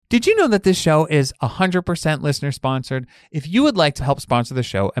Did you know that this show is 100% listener sponsored? If you would like to help sponsor the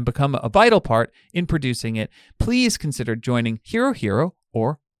show and become a vital part in producing it, please consider joining Hero Hero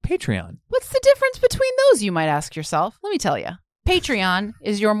or Patreon. What's the difference between those, you might ask yourself? Let me tell you. Patreon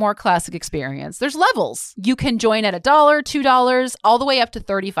is your more classic experience. There's levels. You can join at $1, $2, all the way up to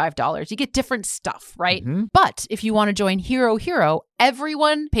 $35. You get different stuff, right? Mm-hmm. But if you want to join Hero Hero,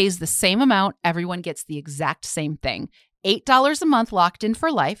 everyone pays the same amount. Everyone gets the exact same thing. $8 a month locked in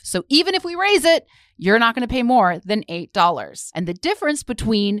for life. So even if we raise it, you're not going to pay more than $8. And the difference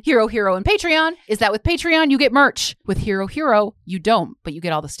between Hero Hero and Patreon is that with Patreon, you get merch. With Hero Hero, you don't, but you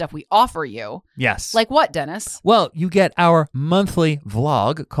get all the stuff we offer you. Yes. Like what, Dennis? Well, you get our monthly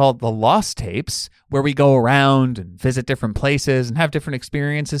vlog called The Lost Tapes, where we go around and visit different places and have different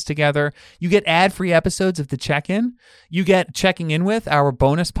experiences together. You get ad-free episodes of The Check-In. You get Checking In With, our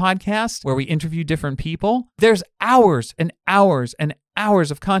bonus podcast, where we interview different people. There's hours and hours and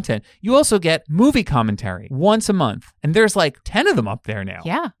hours of content. You also get movie commentary once a month, and there's like 10 of them up there now.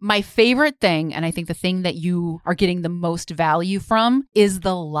 Yeah. My favorite thing, and I think the thing that you are getting the most value from, is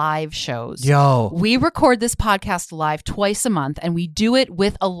the live shows. Yo. We record this podcast live twice a month, and we do it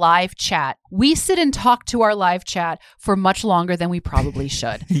with a live chat. We sit and talk to our live chat for much longer than we probably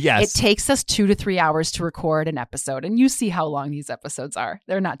should. Yes. It takes us 2 to 3 hours to record an episode, and you see how long these episodes are.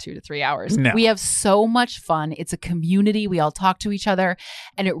 They're not 2 to 3 hours. No. We have so much fun. It's a community. We all talk to each other,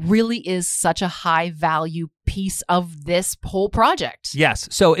 and it really is such a high value piece of this whole project. Yes.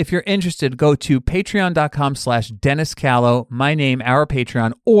 So if you're interested, go to patreon.com/Dennis Callow, my name, our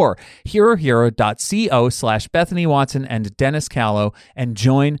Patreon, or herohero.co/Bethany Watson and Dennis Callow, and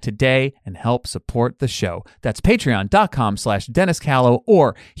join today and help support the show. That's patreon.com/Dennis Callow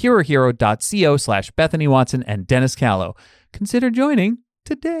or herohero.co/Bethany Watson and Dennis Callow. Consider joining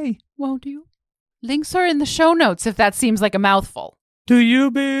today. Won't you? Links are in the show notes if that seems like a mouthful. Do you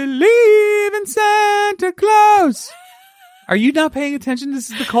believe in Santa Claus? Are you not paying attention?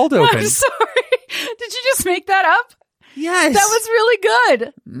 This is the cold open. I'm sorry. Did you just make that up? Yes. That was really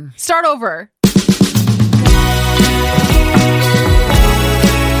good. Start over.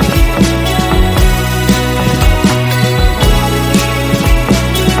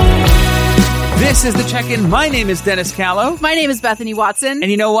 This is The Check-In. My name is Dennis Callow. My name is Bethany Watson. And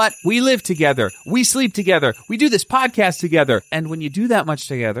you know what? We live together. We sleep together. We do this podcast together. And when you do that much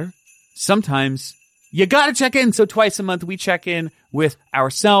together, sometimes you got to check in. So twice a month, we check in with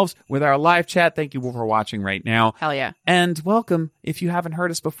ourselves, with our live chat. Thank you for watching right now. Hell yeah. And welcome, if you haven't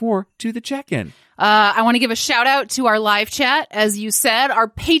heard us before, to The Check-In. I want to give a shout out to our live chat. As you said, our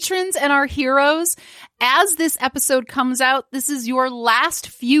patrons and our heroes. As this episode comes out, this is your last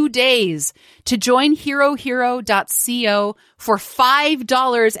few days to join herohero.co for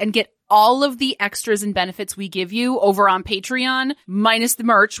 $5 and get all of the extras and benefits we give you over on Patreon, minus the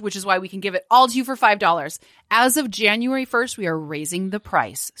merch, which is why we can give it all to you for $5. As of January 1st, we are raising the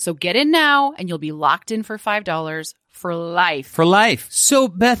price. So get in now and you'll be locked in for $5 for life. For life. So,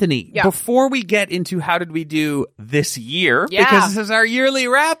 Bethany, Yeah. before we get into how did we do this year, Yeah. because this is our yearly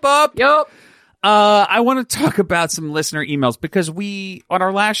wrap-up, Yup. I want to talk about some listener emails because on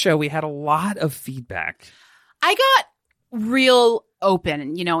our last show, we had a lot of feedback. I got real open,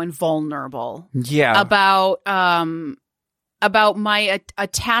 and vulnerable Yeah. about my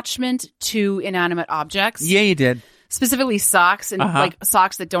attachment to inanimate objects. Yeah, you did. Specifically socks and like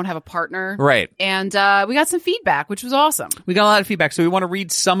socks that don't have a partner. Right. And we got some feedback, which was awesome. We got a lot of feedback, so we want to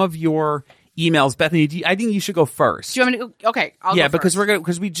read some of your emails. Bethany, I think you should go first. Do you want me to go? Okay, I'll go because first.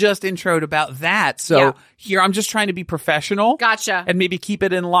 because we just introed about that. So here, I'm just trying to be professional. Gotcha. And maybe keep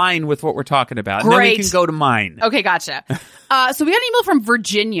it in line with what we're talking about. And then we Great. can go to mine. Okay, gotcha. So we got an email from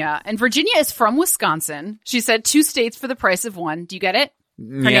Virginia, and Virginia is from Wisconsin. She said 2 states for the price of 1. Do you get it?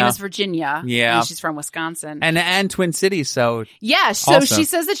 Her name is Virginia. Yeah. And she's from Wisconsin. And Twin Cities, so Yeah, so also. she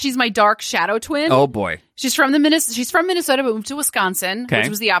says that she's my dark shadow twin. Oh boy. She's from Minnesota, but moved to Wisconsin, which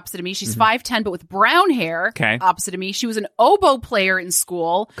was the opposite of me. She's 5'10", but with brown hair. Okay. Opposite of me. She was an oboe player in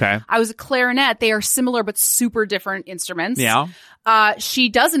school. Okay. I was a clarinet. They are similar but super different instruments. Yeah. She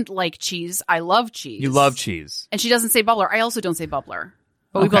doesn't like cheese. I love cheese. You love cheese. And she doesn't say bubbler. I also don't say bubbler.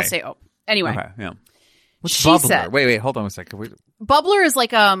 But we Okay. both say oh. Anyway. Okay, yeah. What's She bubbler? said- Wait, hold on a second. Bubbler is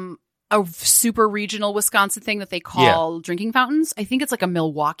like a super regional Wisconsin thing that they call drinking fountains. I think it's like a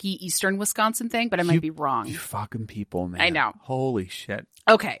Milwaukee, Eastern Wisconsin thing, but I might be wrong. You fucking people, man. I know. Holy shit.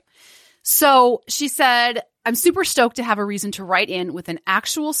 Okay. So she said, I'm super stoked to have a reason to write in with an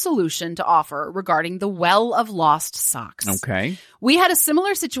actual solution to offer regarding the well of lost socks. Okay. We had a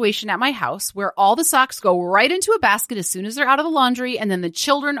similar situation at my house where all the socks go right into a basket as soon as they're out of the laundry, and then the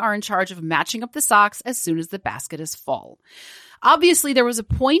children are in charge of matching up the socks as soon as the basket is full. Obviously, there was a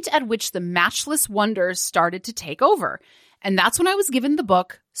point at which the matchless wonders started to take over. And that's when I was given the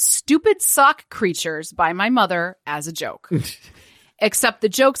book Stupid Sock Creatures by my mother as a joke. Except the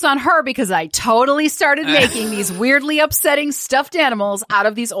joke's on her because I totally started making these weirdly upsetting stuffed animals out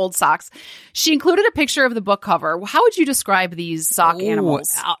of these old socks. She included a picture of the book cover. How would you describe these sock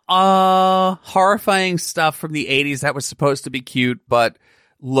animals? Horrifying stuff from the 80s that was supposed to be cute, but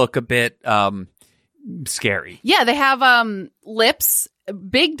look a bit scary. Yeah, they have lips,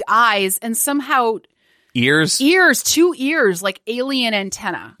 big eyes, and somehow ears, 2 ears, like alien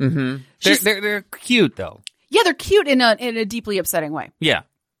antenna. Mm-hmm. They're cute though. Yeah, they're cute in a deeply upsetting way. Yeah.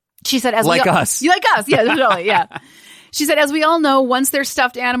 She said, as like we all, us. Like us. Yeah, totally. Yeah. She said, as we all know, once they're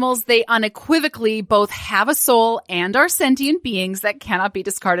stuffed animals, they unequivocally both have a soul and are sentient beings that cannot be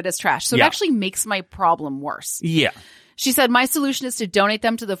discarded as trash. So it actually makes my problem worse. Yeah. She said, my solution is to donate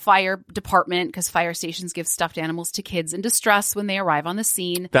them to the fire department because fire stations give stuffed animals to kids in distress when they arrive on the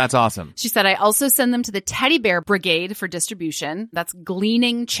scene. That's awesome. She said, I also send them to the Teddy Bear Brigade for distribution. That's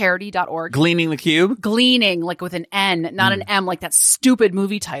gleaningcharity.org. Gleaning the Cube? Gleaning, like with an N, not an M, like that stupid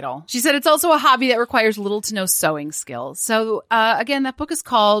movie title. She said, it's also a hobby that requires little to no sewing skills. So, again, that book is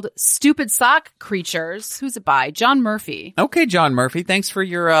called Stupid Sock Creatures. Who's it by? John Murphy. Okay, John Murphy. Thanks for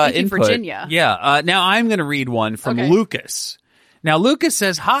your Thank you, input. Virginia. Yeah. Now I'm going to read one from Lucas. Now, Lucas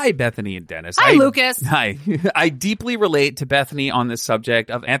says, hi, Bethany and Dennis. Hi, Lucas. Hi. I deeply relate to Bethany on this subject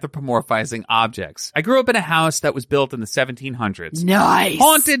of anthropomorphizing objects. I grew up in a house that was built in the 1700s. Nice.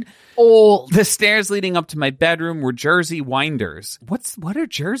 Haunted. Old. The stairs leading up to my bedroom were Jersey winders. What are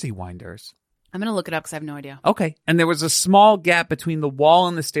Jersey winders? I'm going to look it up because I have no idea. Okay. And there was a small gap between the wall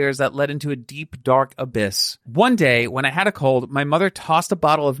and the stairs that led into a deep, dark abyss. One day, when I had a cold, my mother tossed a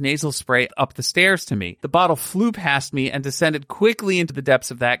bottle of nasal spray up the stairs to me. The bottle flew past me and descended quickly into the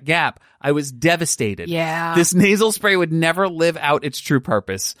depths of that gap. I was devastated. Yeah. This nasal spray would never live out its true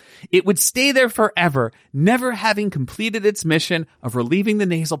purpose. It would stay there forever, never having completed its mission of relieving the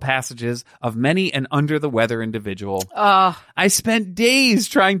nasal passages of many an under-the-weather individual. I spent days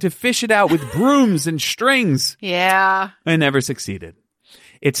trying to fish it out with brooms and strings. Yeah. I never succeeded.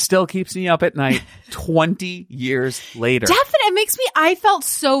 It still keeps me up at night 20 years later. Definitely. I felt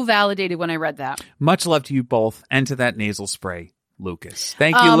so validated when I read that. Much love to you both and to that nasal spray, Lucas.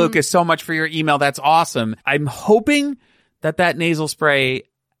 Thank you, Lucas, so much for your email. That's awesome. I'm hoping that nasal spray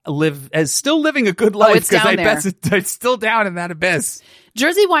is still living a good life because I bet it's still down in that abyss.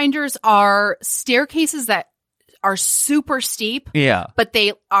 Jersey winders are staircases that are super steep. Yeah. But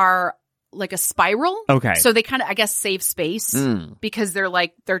they are like a spiral. Okay. So they kind of, I guess, save space because they're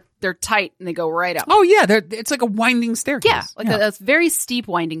like, they're tight and they go right up. Oh, yeah. It's like a winding staircase. Yeah. Like a very steep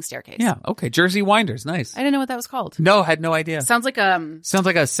winding staircase. Yeah. Okay. Jersey winders. Nice. I didn't know what that was called. No, had no idea. Sounds like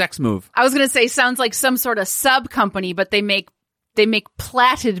a sex move. I was going to say sounds like some sort of sub company, but they make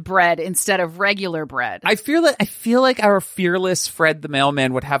plaited bread instead of regular bread. I feel like our fearless Fred the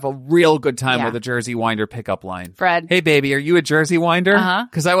mailman would have a real good time with a Jersey winder pickup line. Fred. Hey, baby, are you a Jersey winder? Uh-huh.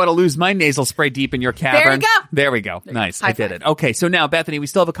 Because I want to lose my nasal spray deep in your cavern. There you go. There we go. Nice. I did it. Okay, so now, Bethany, we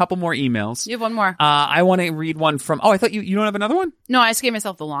still have a couple more emails. You have one more. I want to read one from... Oh, I thought you don't have another one? No, I just gave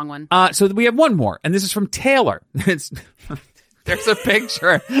myself the long one. So we have one more, and this is from Taylor. There's a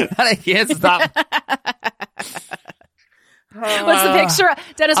picture that I can't stop... What's the picture?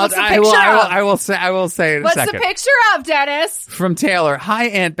 Dennis, what's the picture I will say in a what's second. What's the picture of, Dennis? From Taylor. Hi,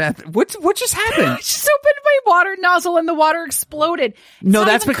 Aunt Beth. What just happened? I just opened my water nozzle and the water exploded. No,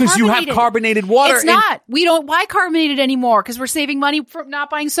 that's because you have carbonated water. It's not. We don't buy carbonated anymore because we're saving money from not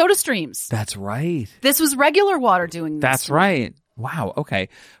buying Soda Streams. That's right. This was regular water doing this. That's right. Wow. Okay.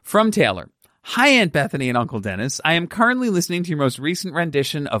 From Taylor. Hi, Aunt Bethany and Uncle Dennis. I am currently listening to your most recent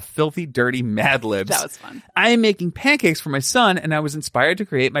rendition of Filthy Dirty Mad Libs. That was fun. I am making pancakes for my son, and I was inspired to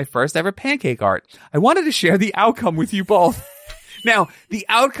create my first ever pancake art. I wanted to share the outcome with you both. Now, the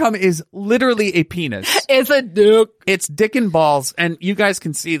outcome is literally a penis. It's a dick. It's dick and balls, and you guys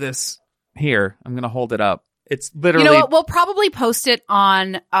can see this here. I'm going to hold it up. It's literally... You know what? We'll probably post it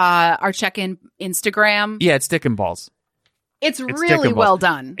on our check-in Instagram. Yeah, it's dick and balls. It's really well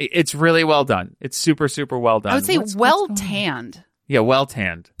done. It's really well done. It's super, super well done. I would say well tanned. Yeah, well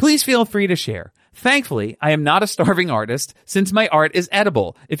tanned. Please feel free to share. Thankfully, I am not a starving artist since my art is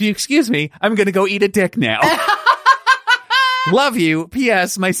edible. If you excuse me, I'm going to go eat a dick now. Love you.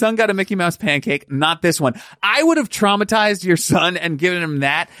 P.S. My son got a Mickey Mouse pancake, not this one. I would have traumatized your son and given him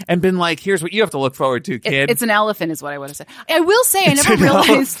that and been like, here's what you have to look forward to, kid. It's an elephant is what I would have said. I will say I never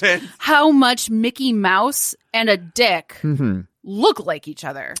realized how much Mickey Mouse and a dick look like each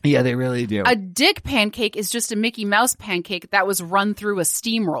other. Yeah, they really do. A dick pancake is just a Mickey Mouse pancake that was run through a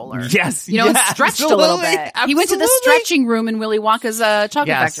steamroller. Yes. And stretched a little bit. Absolutely. He went to the stretching room in Willy Wonka's chocolate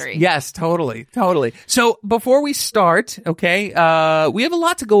factory. Yes, totally. So before we start, okay, we have a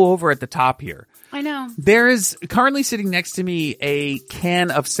lot to go over at the top here. I know. There is currently sitting next to me a can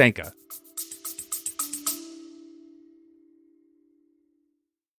of Senka.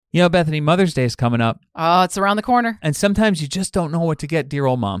 You know, Bethany, Mother's Day is coming up. Oh, it's around the corner. And sometimes you just don't know what to get dear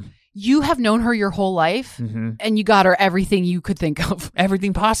old mom. You have known her your whole life, and you got her everything you could think of.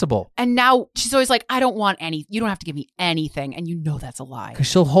 Everything possible. And now she's always like, I don't want any. You don't have to give me anything. And you know that's a lie. Because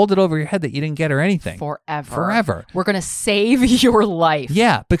she'll hold it over your head that you didn't get her anything. Forever. We're going to save your life.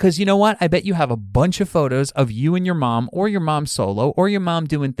 Yeah, because you know what? I bet you have a bunch of photos of you and your mom, or your mom solo, or your mom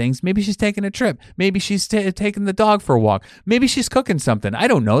doing things. Maybe she's taking a trip. Maybe she's taking the dog for a walk. Maybe she's cooking something. I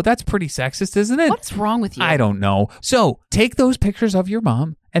don't know. That's pretty sexist, isn't it? What's wrong with you? I don't know. So take those pictures of your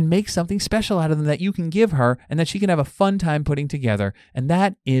mom and make something special out of them that you can give her and that she can have a fun time putting together. And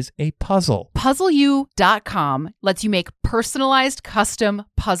that is a puzzle. PuzzleU.com lets you make personalized custom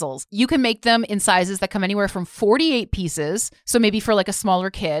puzzles. You can make them in sizes that come anywhere from 48 pieces, so maybe for like a smaller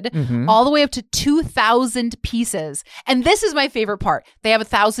kid, all the way up to 2,000 pieces. And this is my favorite part. They have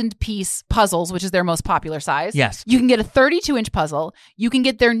 1,000-piece puzzles, which is their most popular size. Yes. You can get a 32-inch puzzle. You can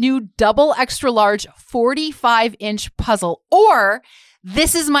get their new double extra large 45-inch puzzle, or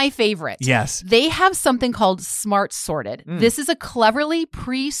this is my favorite. Yes. They have something called Smart Sorted. This is a cleverly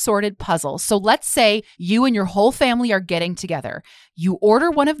pre-sorted puzzle. So let's say you and your whole family are getting together. You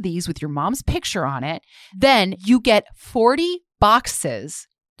order one of these with your mom's picture on it. Then you get 40 boxes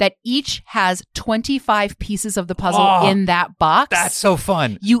that each has 25 pieces of the puzzle in that box. That's so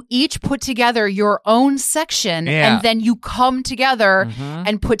fun. You each put together your own section, and then you come together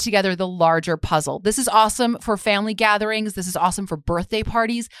and put together the larger puzzle. This is awesome for family gatherings. This is awesome for birthday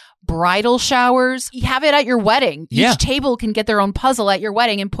parties, bridal showers. You have it at your wedding. Each table can get their own puzzle at your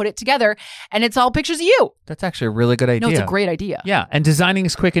wedding and put it together, and it's all pictures of you. That's actually a really good idea. No, it's a great idea. Yeah, and designing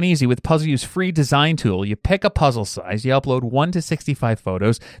is quick and easy with PuzzleU's free design tool. You pick a puzzle size, you upload 1 to 65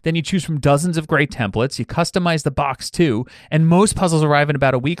 photos, then you choose from dozens of great templates, you customize the box too, and most puzzles arrive in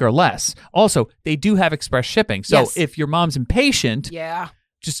about a week or less. Also, they do have express shipping, so if your mom's impatient,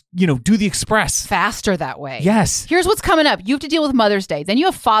 just, do the express. Faster that way. Yes. Here's what's coming up. You have to deal with Mother's Day. Then you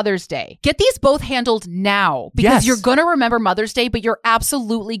have Father's Day. Get these both handled now because you're going to remember Mother's Day, but you're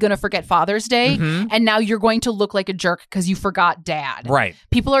absolutely going to forget Father's Day. And now you're going to look like a jerk because you forgot Dad. Right.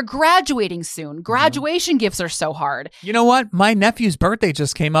 People are graduating soon. Graduation gifts are so hard. You know what? My nephew's birthday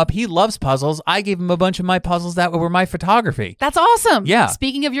just came up. He loves puzzles. I gave him a bunch of my puzzles that were my photography. That's awesome. Yeah.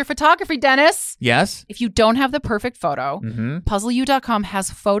 Speaking of your photography, Dennis. Yes. If you don't have the perfect photo, PuzzleU.com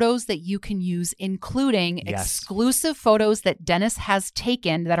has photos that you can use, including exclusive photos that Dennis has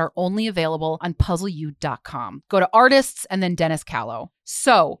taken that are only available on PuzzleU.com. Go to artists and then Dennis Callow.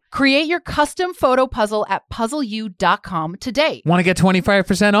 So, create your custom photo puzzle at PuzzleU.com today. Want to get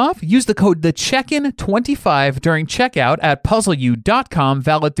 25% off? Use the code TheCheckin25 during checkout at PuzzleU.com,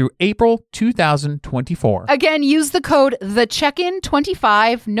 valid through April 2024. Again, use the code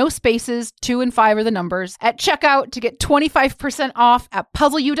TheCheckin25, no spaces, 2 and 5 are the numbers, at checkout to get 25% off at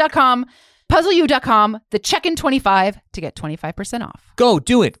PuzzleU.com. PuzzleU.com, TheCheckin25 to get 25% off. Go,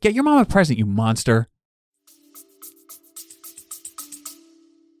 do it. Get your mom a present, you monster.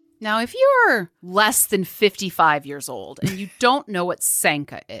 Now, if you're less than 55 years old and you don't know what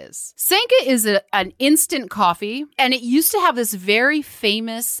Sanka is an instant coffee, and it used to have this very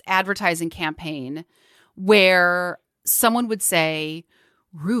famous advertising campaign where someone would say,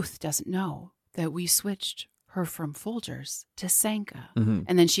 Ruth doesn't know that we switched her from Folgers to Sanka.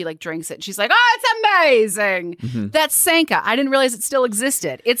 And then she drinks it. And she's like, oh, it's amazing. That's Sanka. I didn't realize it still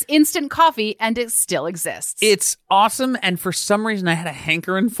existed. It's instant coffee and it still exists. It's awesome. And for some reason, I had a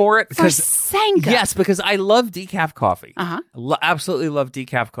hankering for it. For Sanka? Yes, because I love decaf coffee. Absolutely love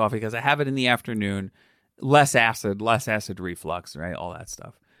decaf coffee because I have it in the afternoon. Less acid reflux, right? All that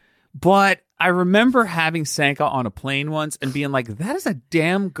stuff. But I remember having Sanka on a plane once and being like, that is a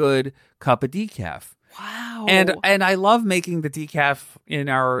damn good cup of decaf. Wow. And I love making the decaf in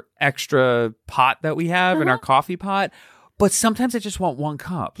our extra pot that we have in our coffee pot, but sometimes I just want one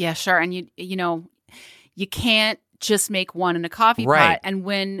cup. Yeah, sure. And you can't just make one in a coffee pot. And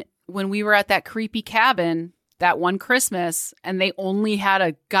when we were at that creepy cabin that one Christmas and they only had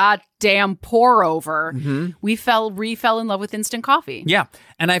a goddamn pour over, we fell in love with instant coffee. Yeah.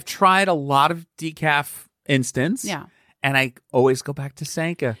 And I've tried a lot of decaf instants. Yeah. And I always go back to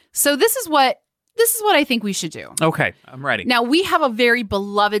Sanka. So this is what This is what I think we should do. Okay, I'm ready. Now, we have a very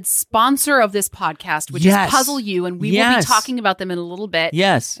beloved sponsor of this podcast, which Yes. is Puzzle You, and we will be Yes. talking about them in a little bit.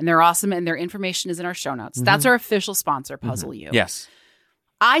 Yes. And they're awesome, and their information is in our show notes. That's our official sponsor, Puzzle You. Yes.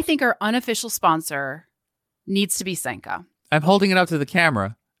 I think our unofficial sponsor needs to be Senka. I'm holding it up to the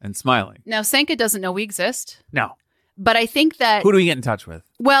camera and smiling. Now, Senka doesn't know we exist, No. but I think that, Who do we get in touch with?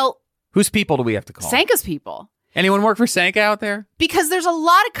 well, Whose people do we have to call? Senka's people. Anyone work for Sanka out there? Because there's a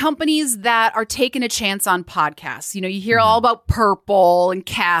lot of companies that are taking a chance on podcasts. You know, you hear all about Purple and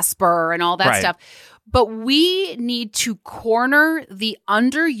Casper and all that Right. stuff. But we need to corner the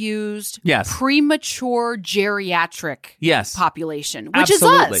underused, Yes. premature geriatric Yes. population, which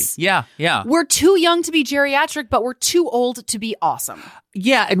Absolutely. is us. Yeah, yeah. We're too young to be geriatric, but we're too old to be awesome.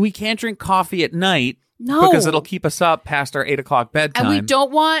 Yeah, and we can't drink coffee at night No. because it'll keep us up past our 8 o'clock bedtime. And we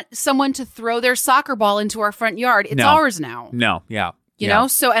don't want someone to throw their soccer ball into our front yard. It's No. ours now. No, yeah. You yeah, know?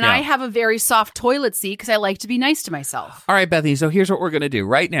 So, and yeah. I have a very soft toilet seat because I like to be nice to myself. All right, Bethany, so here's what we're going to do.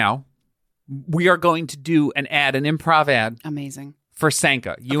 Right now, we are going to do an improv ad Amazing. for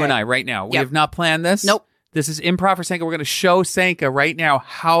Sanka. You Okay. and I, right now. We Yep. have not planned this. Nope. This is improv for Sanka. We're going to show Sanka right now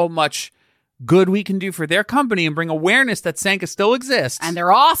how much good we can do for their company and bring awareness that Sanka still exists. And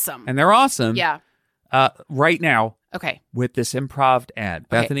they're awesome. And they're awesome. Yeah. Right now, Okay. with this improv ad.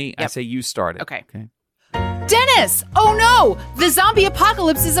 Bethany, I Yep. say you start it. Okay. Dennis! Oh no! The zombie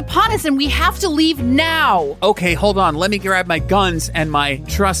apocalypse is upon us and we have to leave now! Okay, hold on. Let me grab my guns and my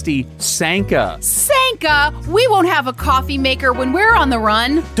trusty Sanka. Sanka! We won't have a coffee maker when we're on the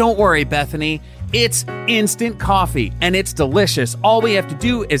run! Don't worry, Bethany. It's instant coffee, and it's delicious. All we have to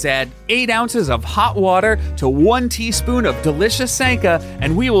do is add 8 ounces of hot water to 1 teaspoon of delicious Sanka,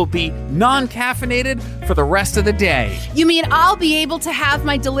 and we will be non-caffeinated for the rest of the day. You mean I'll be able to have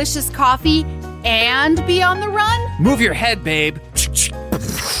my delicious coffee and be on the run? Move your head, babe.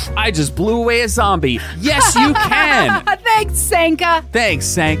 I just blew away a zombie. Yes, you can. Thanks, Sanka! Thanks,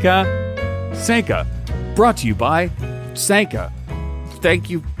 Sanka. Sanka, brought to you by Sanka.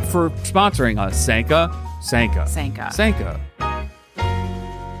 Thank you for sponsoring us, Sanka. Sanka. Sanka. Sanka.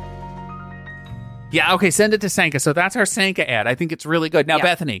 Yeah, okay, send it to Sanka. So that's our Sanka ad. I think it's really good. Now, Yeah.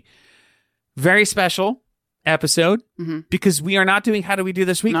 Bethany, very special episode because we are not doing How Do We Do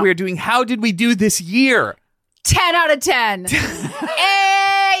This Week? No. We are doing How Did We Do This Year? 10 out of 10.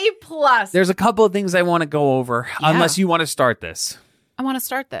 A plus. There's a couple of things I want to go over, unless you want to start this. I want to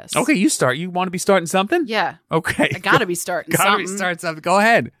start this. Okay, you start. You want to be starting something? Yeah. Okay. I gotta be starting Gotta something. be starting something. Go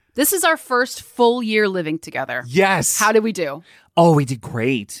ahead. This is our first full year living together. Yes. How did we do? Oh, we did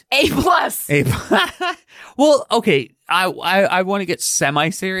great. A plus. Well, okay. I want to get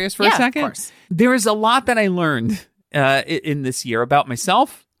semi-serious for a Yeah, of second. course. There is a lot that I learned in this year about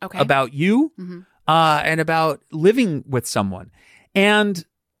myself, Okay. about you, and about living with someone. And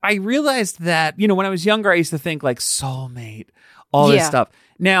I realized that, when I was younger, I used to think like soulmate, all this Yeah. stuff.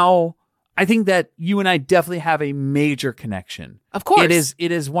 Now, I think that you and I definitely have a major connection. Of course.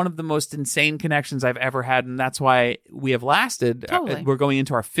 It is one of the most insane connections I've ever had, and that's why we have lasted. Totally. We're going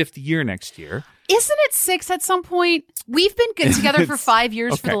into our 5th year next year. Isn't it 6 at some point? We've been good together for 5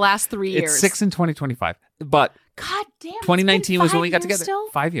 years for okay. the last 3 years. It's 6 in 2025, but God damn. 2019 was when we got together. Still?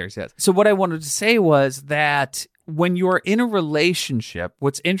 5 years, yes. So what I wanted to say was that when you're in a relationship,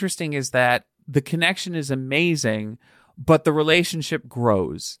 what's interesting is that the connection is amazing, but the relationship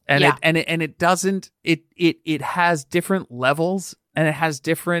grows, and Yeah. it doesn't. It has different levels, and it has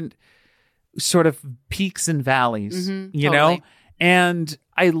different sort of peaks and valleys. You know, totally. and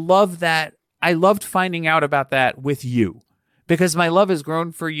I love that. I loved finding out about that with you because my love has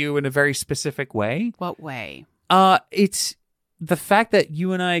grown for you in a very specific way. What way? It's the fact that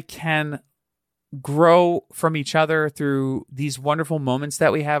you and I can grow from each other through these wonderful moments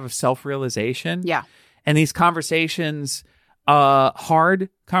that we have of self-realization. Yeah. And these conversations, hard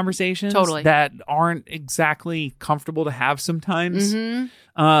conversations Totally. that aren't exactly comfortable to have sometimes,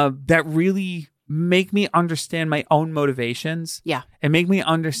 Mm-hmm. that really make me understand my own motivations. Yeah. And make me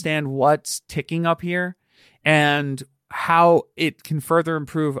understand what's ticking up here and how it can further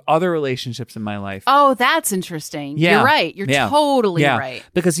improve other relationships in my life. Oh, that's interesting. Yeah. You're right. You're Yeah. totally Yeah. right.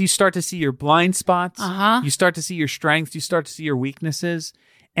 Because you start to see your blind spots. Uh-huh. You start to see your strengths. You start to see your weaknesses.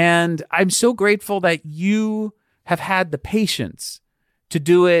 And I'm so grateful that you have had the patience to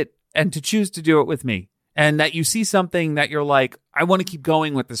do it and to choose to do it with me. And that you see something that you're like, I want to keep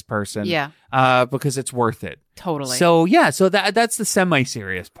going with this person. Yeah. Because it's worth it. Totally. So, so that's the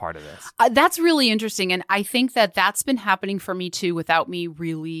semi-serious part of this. That's really interesting. And I think that that's been happening for me too without me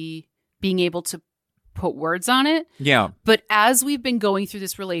really being able to put words on it. Yeah. But as we've been going through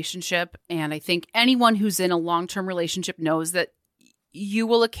this relationship, and I think anyone who's in a long-term relationship knows that you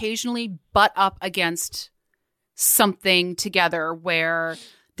will occasionally butt up against something together where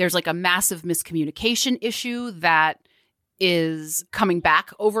there's like a massive miscommunication issue that is coming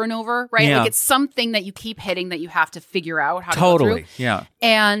back over and over, right? Yeah. Like it's something that you keep hitting that you have to figure out how to Totally. go through. Yeah.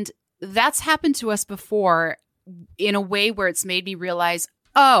 And that's happened to us before in a way where it's made me realize,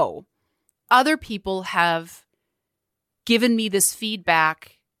 oh, other people have given me this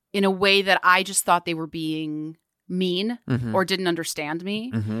feedback in a way that I just thought they were being mean or didn't understand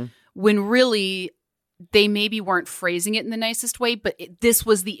me, when really they maybe weren't phrasing it in the nicest way, but this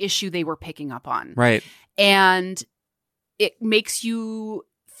was the issue they were picking up on. Right. And it makes you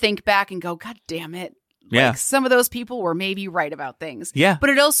think back and go, God damn it. Yeah. Like some of those people were maybe right about things. Yeah. But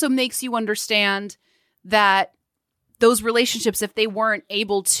it also makes you understand that those relationships, if they weren't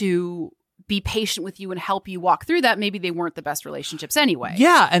able to be patient with you and help you walk through that, maybe they weren't the best relationships anyway.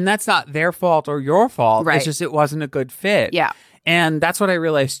 Yeah. And that's not their fault or your fault. Right. It's just it wasn't a good fit. Yeah. And that's what I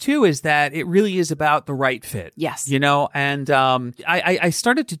realized too, is that it really is about the right fit. Yes. You know, and I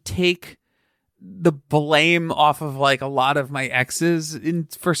started to take the blame off of like a lot of my exes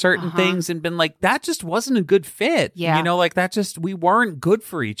for certain things and been like, that just wasn't a good fit. Yeah. You know, like that just, we weren't good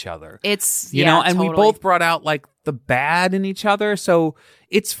for each other. It's, you know, and we both brought out like the bad in each other. So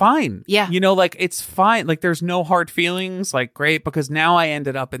it's fine. Yeah. You know, like it's fine. Like there's no hard feelings. Like great, because now I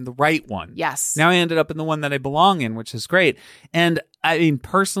ended up in the right one. Yes. Now I ended up in the one that I belong in, which is great. And I mean,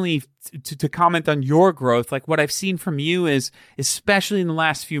 personally, to comment on your growth, like what I've seen from you is, especially in the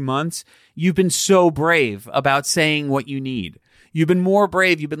last few months, you've been so brave about saying what you need. You've been more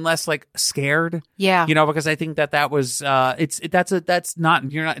brave. You've been less like scared. Yeah. You know, because I think that was, it's not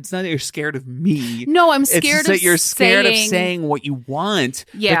that you're scared of me. No, I'm It's scared just of that you're scared of saying- saying what you want.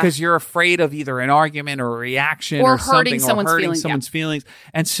 Yeah. Because you're afraid of either an argument or a reaction Or or hurting something, someone's or hurting feelings, someone's feelings.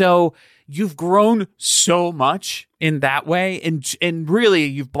 And so you've grown so much in that way. And really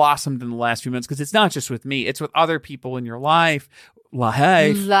you've blossomed in the last few months, because it's not just with me, it's with other people in your life.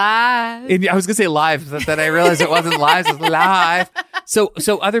 Live. And I was gonna say live, but then I realized it wasn't live, it was live.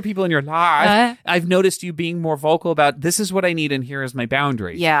 So other people in your life, I've noticed you being more vocal about, this is what I need and here is my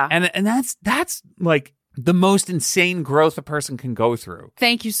boundary. Yeah. And that's like the most insane growth a person can go through.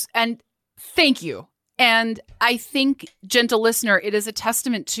 Thank you. And thank you. And I think, gentle listener, it is a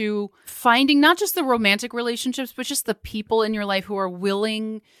testament to finding not just the romantic relationships, but just the people in your life who are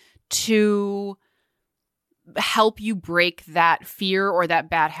willing to help you break that fear or that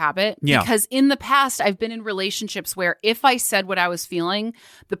bad habit. Yeah. Because in the past, I've been in relationships where if I said what I was feeling,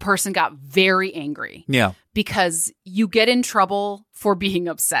 the person got very angry. Yeah. Because you get in trouble for being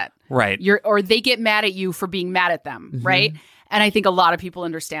upset. Right. Or they get mad at you for being mad at them, right? And I think a lot of people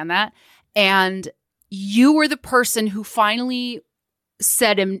understand that. And you were the person who finally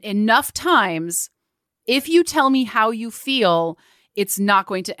said enough times, if you tell me how you feel, it's not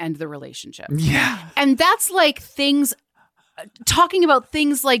going to end the relationship. Yeah. And that's like things, talking about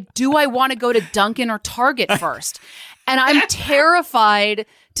things like, do I want to go to Dunkin' or Target first? And I'm terrified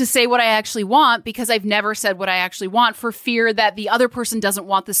to say what I actually want, because I've never said what I actually want for fear that the other person doesn't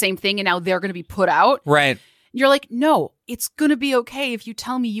want the same thing and now they're going to be put out. Right. You're like, no, it's going to be okay if you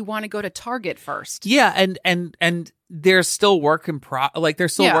tell me you want to go to Target first. Yeah, and there's still works in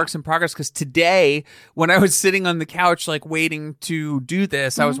progress, because today when I was sitting on the couch like waiting to do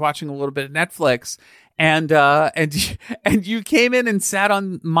this, I was watching a little bit of Netflix, and you came in and sat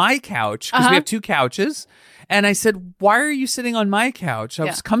on my couch, because we have two couches. And I said, why are you sitting on my couch? I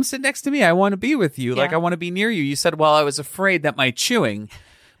was, come sit next to me. I want to be with you. Like, I want to be near you. You said, well, I was afraid that my chewing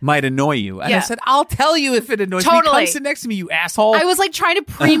might annoy you. And I said, I'll tell you if it annoys me. Come sit next to me, you asshole. I was like trying to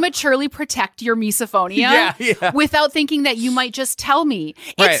prematurely protect your misophonia without thinking that you might just tell me.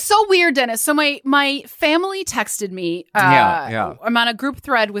 Right. It's so weird, Dennis. So my family texted me. I'm on a group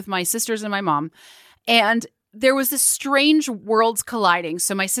thread with my sisters and my mom. And there was this strange worlds colliding.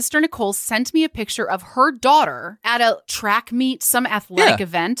 So my sister Nicole sent me a picture of her daughter at a track meet, some athletic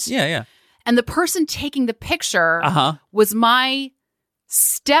event. Yeah. And the person taking the picture was my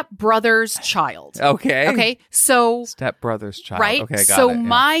stepbrother's child. Okay. So stepbrother's child. Right. Okay, I got so it.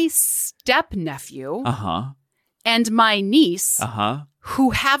 my stepnephew and my niece,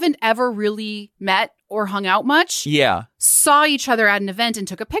 who haven't ever really met or hung out much, saw each other at an event and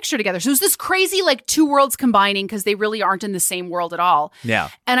took a picture together. So it was this crazy, like, two worlds combining, because they really aren't in the same world at all. Yeah.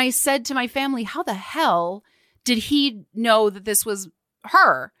 And I said to my family, how the hell did he know that this was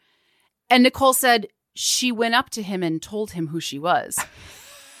her? And Nicole said, she went up to him and told him who she was.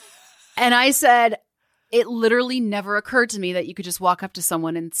 And I said, it literally never occurred to me that you could just walk up to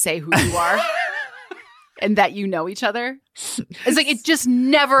someone and say who you are. and that you know each other. It's like, it just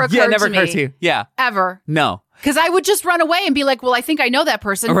never occurred Yeah, never to me. occurred to you. Yeah. Ever. No. Because I would just run away and be like, well, I think I know that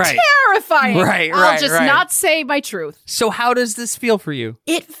person. Right. Terrifying. I'll just right. not say my truth. So how does this feel for you?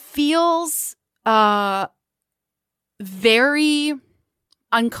 It feels very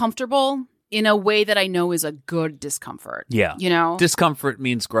uncomfortable in a way that I know is a good discomfort. Yeah. You know? Discomfort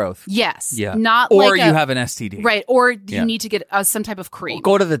means growth. Yes. Yeah. Not or like you have an STD. Right. Or Yeah. you need to get some type of cream.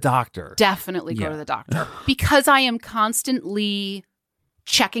 Go to the doctor. Definitely go Yeah. to the doctor. Because I am constantly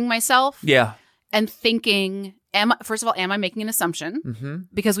checking myself Yeah. and thinking, first of all, am I making an assumption? Mm-hmm.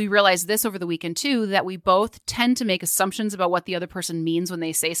 Because we realized this over the weekend too, that we both tend to make assumptions about what the other person means when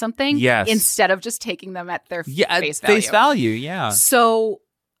they say something. Yes. Instead of just taking them at their Yeah. face value. Face value. Yeah. So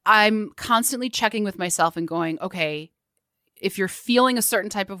I'm constantly checking with myself and going, okay, if you're feeling a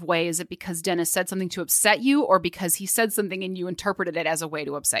certain type of way, is it because Dennis said something to upset you, or because he said something and you interpreted it as a way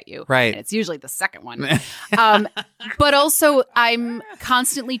to upset you? Right. And it's usually the second one. But also, I'm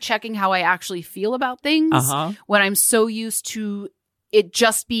constantly checking how I actually feel about things when I'm so used to it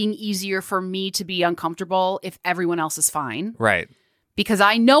just being easier for me to be uncomfortable if everyone else is fine. Right. Because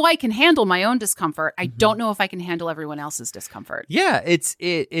I know I can handle my own discomfort. I don't know if I can handle everyone else's discomfort. Yeah.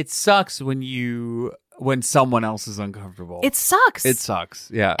 It sucks when someone else is uncomfortable. It sucks. It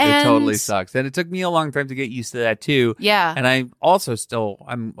sucks. Yeah. It And- totally sucks. And it took me a long time to get used to that too. Yeah. And I also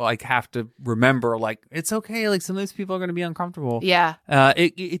I'm like have to remember like it's okay. Like some of these people are going to be uncomfortable. Yeah.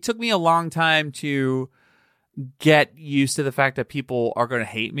 It took me a long time to get used to the fact that people are going to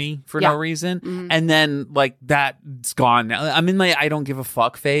hate me for no reason. Mhm. And then like that's gone now. I'm in my I don't give a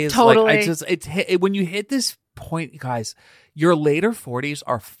fuck phase. Totally. Like when you hit this point, guys, your later 40s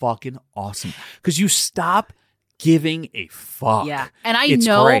are fucking awesome because you stop giving a fuck. Yeah. And I It's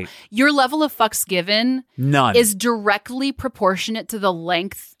know great. your level of fucks given None. is directly proportionate to the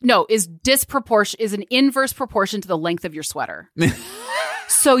length. No, is an inverse proportion to the length of your sweater.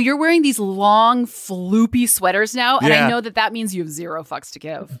 So you're wearing these long, floopy sweaters now, and Yeah. I know that means you have zero fucks to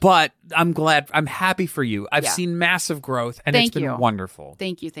give. But I'm happy for you. I've Yeah. seen massive growth and Thank it's been you. wonderful.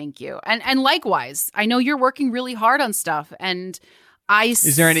 Thank you. And likewise, I know you're working really hard on stuff, and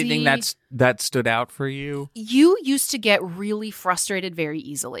Is there anything that stood out for you? You used to get really frustrated very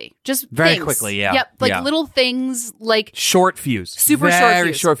easily. Just Very things. quickly, yeah. Yep, like Yeah. little things like Short fuse. Super Very short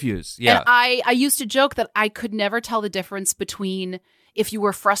fuse. short fuse. Yeah. And I used to joke that I could never tell the difference between if you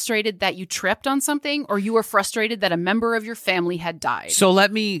were frustrated that you tripped on something or you were frustrated that a member of your family had died. So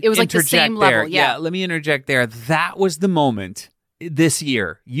let me It was like the interject same there. level, yeah. Let me interject there. That was the moment this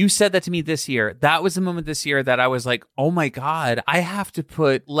year. You said that to me this year. That was the moment this year that I was like, oh my God, I have to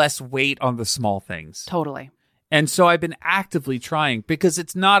put less weight on the small things. Totally. And so I've been actively trying because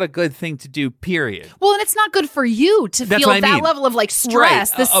it's not a good thing to do, period. Well, and it's not good for you to That's feel what I that mean. level of like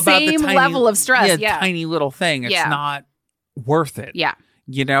stress, the About same tiny- level of stress. Yeah. Tiny little thing. It's Yeah. not worth it. Yeah.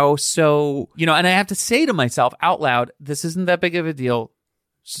 You know, so, and I have to say to myself out loud, this isn't that big of a deal.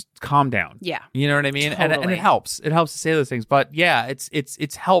 Just calm down. Yeah. You know what I mean? And Totally. it helps. It helps to say those things. But yeah,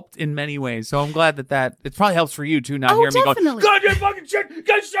 it's helped in many ways. So I'm glad that it probably helps for you too, not hearing me definitely. going, God, you fucking shit. You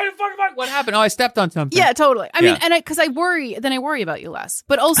guys trying to fucking fuck. What happened? Oh, I stepped on something. Yeah, totally. I mean, Yeah. and because I worry about you less.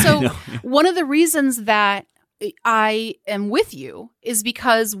 But also, one of the reasons that I am with you is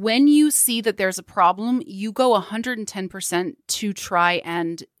because when you see that there's a problem, you go 110% to try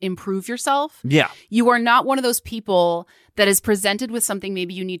and improve yourself. Yeah. You are not one of those people that is presented with something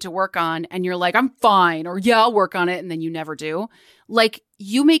maybe you need to work on and you're like, I'm fine, or yeah, I'll work on it, and then you never do. Like,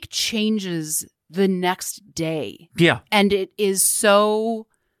 you make changes the next day. Yeah. And it is so,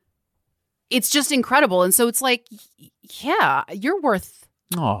 it's just incredible. And so it's like, yeah, you're worth,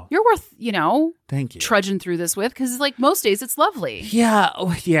 Thank you. trudging through this with, because like most days it's lovely. Yeah,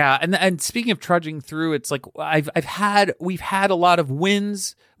 yeah, and speaking of trudging through, it's like we've had a lot of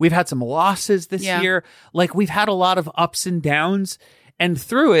wins, we've had some losses this year, like we've had a lot of ups and downs, and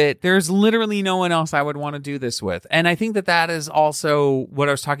through it, there's literally no one else I would want to do this with, and I think that is also what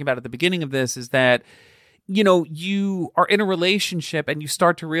I was talking about at the beginning of this, is that you are in a relationship and you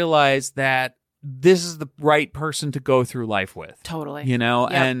start to realize that this is the right person to go through life with. Totally. Yep.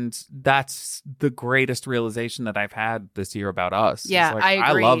 And that's the greatest realization that I've had this year about us. Yeah, It's like, I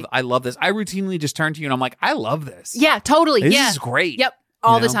agree. I love this. I routinely just turn to you and I'm like, I love this. Yeah, totally. This yeah. is great. Yep.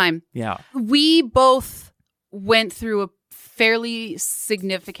 All You the know? time. Yeah. We both went through a fairly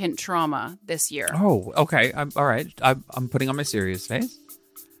significant trauma this year. Oh, okay. All right. I'm putting on my serious face.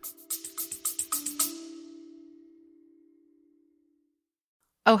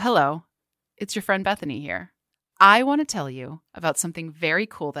 Oh, hello. It's your friend Bethany here. I want to tell you about something very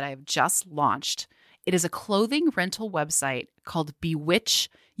cool that I have just launched. It is a clothing rental website called Bewitch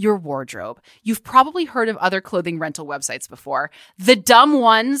Your Wardrobe. You've probably heard of other clothing rental websites before. The dumb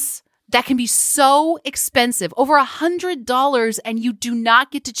ones that can be so expensive, over $100, and you do not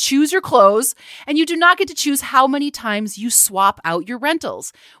get to choose your clothes, and you do not get to choose how many times you swap out your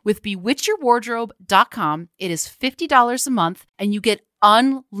rentals. With bewitchyourwardrobe.com, it is $50 a month, and you get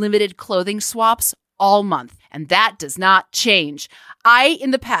unlimited clothing swaps all month. And that does not change. I,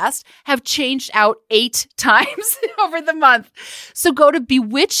 in the past, have changed out 8 times over the month. So go to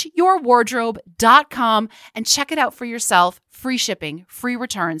bewitchyourwardrobe.com and check it out for yourself. Free shipping, free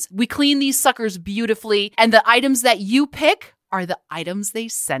returns. We clean these suckers beautifully. And the items that you pick are the items they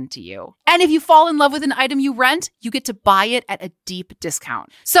send to you. And if you fall in love with an item you rent, you get to buy it at a deep discount.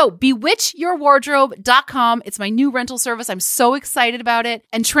 So bewitchyourwardrobe.com. It's my new rental service. I'm so excited about it.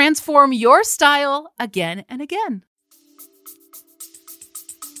 And transform your style again and again.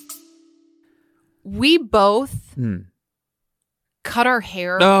 We both cut our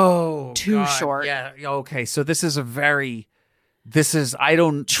hair too short. Yeah. Okay. So I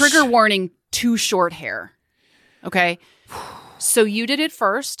don't... Trigger warning, too short hair. Okay. So you did it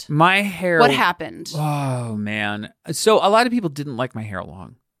first. My hair... What happened? Oh, man. So a lot of people didn't like my hair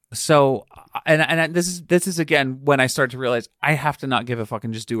long. So, and this is again, when I started to realize I have to not give a fuck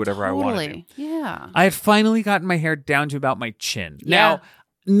and just do whatever I want to do. Yeah. I had finally gotten my hair down to about my chin. Yeah. Now,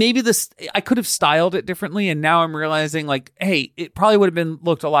 maybe I could have styled it differently, and now I'm realizing, like, hey, it probably would have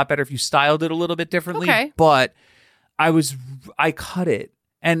looked a lot better if you styled it a little bit differently. Okay. But I cut it,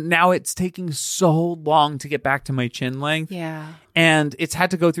 and now it's taking so long to get back to my chin length. Yeah. And it's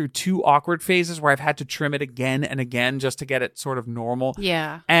had to go through 2 awkward phases where I've had to trim it again and again just to get it sort of normal.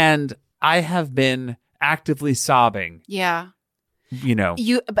 Yeah. And I have been actively sobbing. Yeah.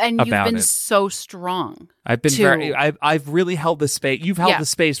 You've been so strong. I've been I've really held the space. You've held the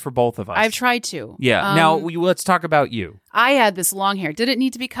space for both of us. I've tried to. Yeah. Now let's talk about you. I had this long hair. Did it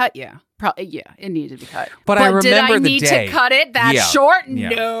need to be cut? Yeah. Probably. Yeah, it needed to be cut. But I remember did I the need day. to cut it that short? Yeah.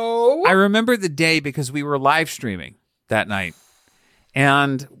 No. I remember the day because we were live streaming that night,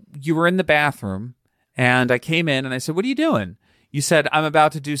 and you were in the bathroom, and I came in and I said, "What are you doing?" You said, "I'm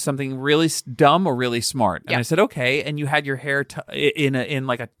about to do something really dumb or really smart." And I said, "Okay." And you had your hair in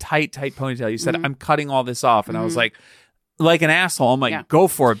like a tight ponytail. You said, "I'm cutting all this off." And I was like an asshole. I'm like, "Go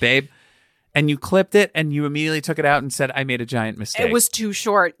for it, babe." And you clipped it, and you immediately took it out and said, "I made a giant mistake." It was too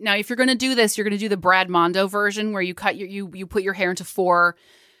short. Now, if you're going to do this, you're going to do the Brad Mondo version where you cut you put your hair into 4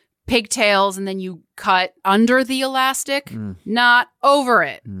 pigtails and then you cut under the elastic, not over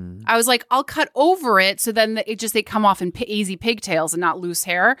it. I was like, I'll cut over it so then they come off in easy pigtails and not loose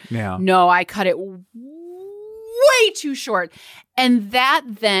hair. Yeah. No, I cut it way too short. And that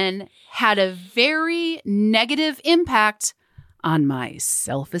then had a very negative impact on my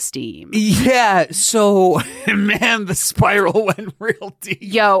self-esteem. Yeah. So, man, the spiral went real deep.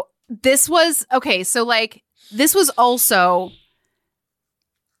 Yo, this was, okay, so like, this was also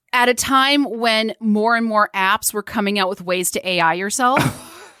at a time when more and more apps were coming out with ways to AI yourself.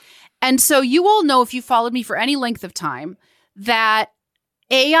 And so you all know, if you followed me for any length of time, that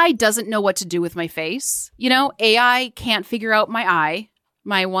AI doesn't know what to do with my face. You know, AI can't figure out my eye,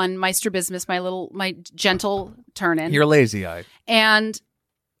 my strabismus, my gentle turn-in. You're lazy-eyed. And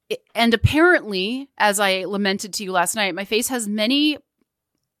apparently, as I lamented to you last night, my face has many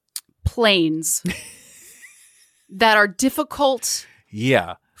planes that are difficult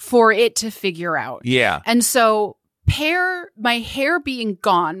for it to figure out. Yeah. And so my hair being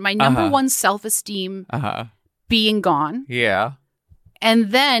gone, my number one self-esteem being gone. Yeah.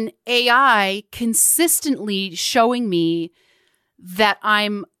 And then AI consistently showing me that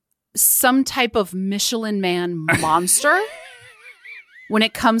I'm some type of Michelin Man monster when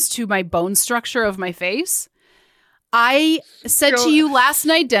it comes to my bone structure of my face. I said to you last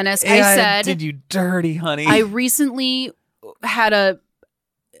night, Dennis, AI I said, did you dirty, honey. I recently had a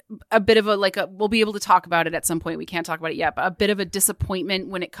bit of we'll be able to talk about it at some point. We can't talk about it yet, but a bit of a disappointment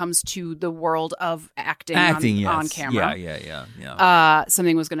when it comes to the world of acting on camera. Yeah.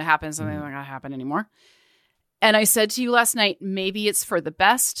 Something was going to happen. Something wasn't going to happen anymore. And I said to you last night, maybe it's for the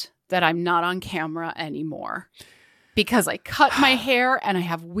best that I'm not on camera anymore. Because I cut my hair and I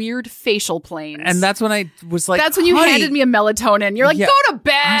have weird facial planes. And that's when I was like, that's when you handed me a melatonin. You're like, go to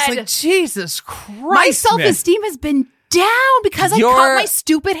bed. I was like, Jesus Christ. My self-esteem has been down because I cut my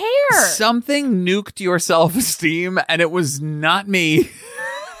stupid hair. Something nuked your self-esteem, and it was not me.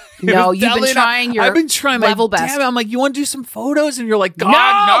 No, you've been trying your I've been trying level my best. damn it. I'm like, you want to do some photos? And you're like, God,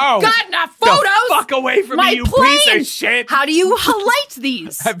 no. God, not photos. The fuck away from me, you piece of shit. How do you highlight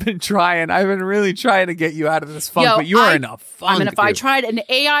these? I've been trying. I've been really trying to get you out of this funk, but you are in a funk. I tried an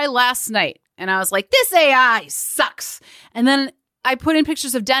AI last night, And I was like, this AI sucks. And then I put in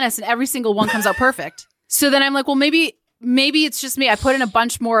pictures of Dennis and every single one comes out perfect. So then I'm like, well, maybe it's just me. I put in a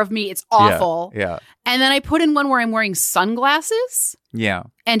bunch more of me. It's awful. Yeah. And then I put in one where I'm wearing sunglasses. Yeah.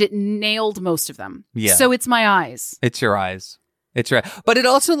 And it nailed most of them. Yeah. So it's my eyes. It's your eyes. It's right. But it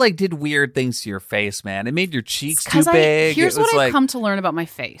also like did weird things to your face, man. It made your cheeks too big. Here's what I've like, come to learn about my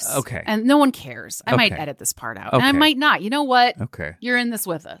face. Okay. And no one cares. I might Okay. edit this part out. Okay. And I might not. You know what? Okay. You're in this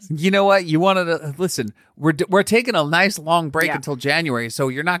with us. You know what? You wanted to listen. We're taking a nice long break Yeah. until January, so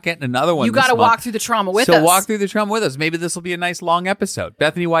you're not getting another one. You got to walk through the trauma with us. So walk through the trauma with us. Maybe this will be a nice long episode.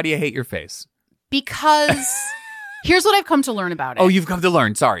 Bethany, why do you hate your face? Because here's what I've come to learn about it. Oh, you've come to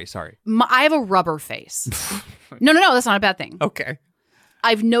learn. Sorry. I have a rubber face. No. That's not a bad thing. Okay.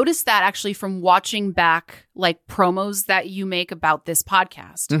 I've noticed that actually from watching back like promos that you make about this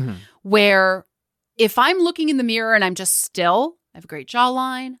podcast, Mm-hmm. where if I'm looking in the mirror and I'm just still, I have a great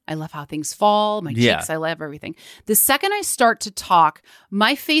jawline. I love how things fall. My cheeks, I love everything. The second I start to talk,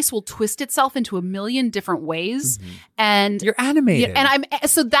 my face will twist itself into a million different ways. Mm-hmm. And You're animated.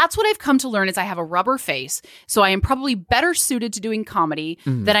 so that's what I've come to learn is I have a rubber face. So I am probably better suited to doing comedy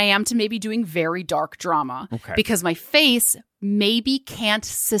than I am to maybe doing very dark drama. Okay. Because my face maybe can't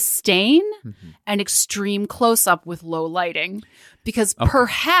sustain an extreme close up with low lighting. Because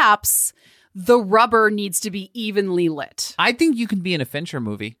perhaps the rubber needs to be evenly lit. I think you can be in a Fincher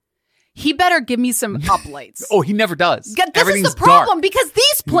movie. He better give me some uplights. Oh, he never does. This Everything's is the problem dark. because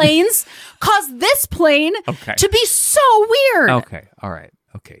these planes cause this plane to be so weird. Okay. All right.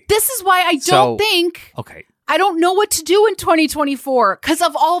 Okay. This is why I don't think Okay. I don't know what to do in 2024 because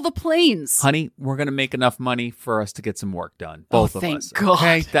of all the planes. Honey, we're going to make enough money for us to get some work done. Both of thank us. God.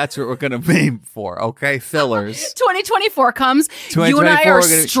 Okay? That's what we're going to aim for. Okay? Fillers. 2024 comes. You and I are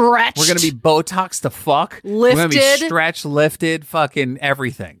stretched. We're going to be Botox to fuck. We're going to be stretched, lifted, fucking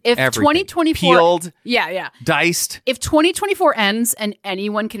everything. If everything. 2024 peeled, yeah. diced. If 2024 ends and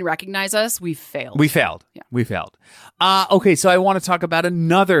anyone can recognize us, we've failed. We failed. Yeah. We failed. Okay, so I want to talk about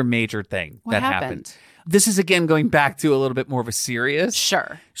another major thing that happened. This is, again, going back to a little bit more of a serious.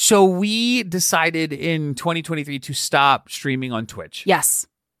 Sure. So we decided in 2023 to stop streaming on Twitch. Yes.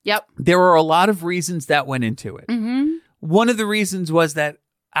 Yep. There were a lot of reasons that went into it. Mm-hmm. One of the reasons was that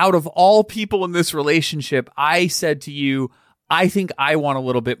out of all people in this relationship, I said to you, I think I want a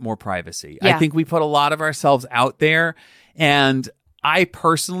little bit more privacy. Yeah. I think we put a lot of ourselves out there. And I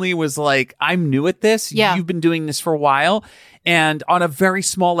personally was like, I'm new at this. Yeah. You've been doing this for a while. And on a very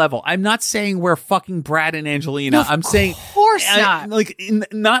small level, I'm not saying we're fucking Brad and Angelina. No, I'm saying, of course not.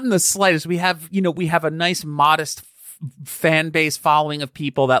 Not in the slightest. We have a nice, modest fan base following of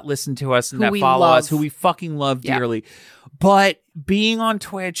people that listen to us and that follow us, who we fucking love dearly. But being on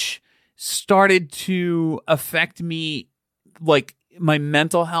Twitch started to affect me, like my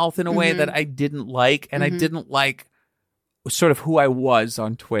mental health in a way that I didn't like, and I didn't like sort of who I was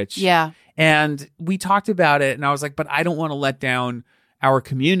on Twitch. Yeah. And we talked about it, and I was like, but I don't want to let down our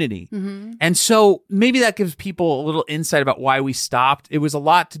community. Mm-hmm. And so maybe that gives people a little insight about why we stopped. It was a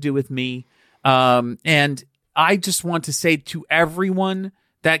lot to do with me. And I just want to say to everyone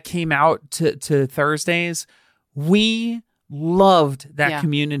that came out to Thursdays, we loved that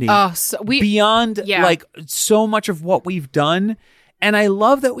community. Oh, so beyond like so much of what we've done. And I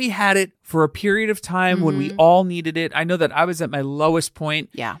love that we had it for a period of time when we all needed it. I know that I was at my lowest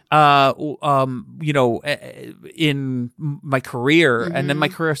point, in my career, and then my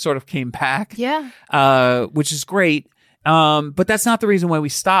career sort of came back, which is great. But that's not the reason why we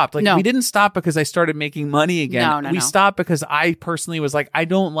stopped. Like, we didn't stop because I started making money again. We stopped because I personally was like, I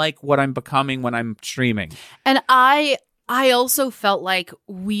don't like what I'm becoming when I'm streaming. And I also felt like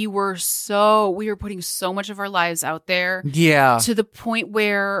we were putting so much of our lives out there. Yeah. To the point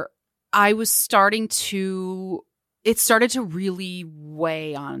where it started to really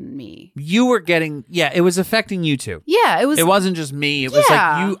weigh on me. You were getting, it was affecting you too. Yeah, it was. It wasn't just me. It was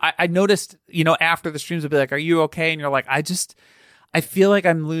like you, I noticed, after the streams would be like, are you okay? And you're like, I feel like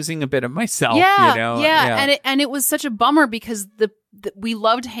I'm losing a bit of myself. Yeah. And it was such a bummer because we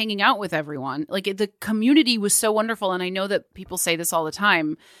loved hanging out with everyone. Like the community was so wonderful. And I know that people say this all the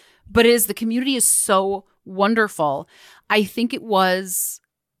time, but the community is so wonderful. I think it was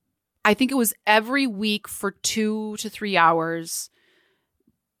every week for 2 to 3 hours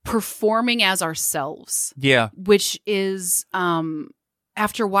performing as ourselves. Yeah. Which is,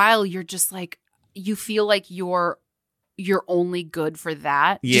 after a while, you're just like, you feel like you're only good for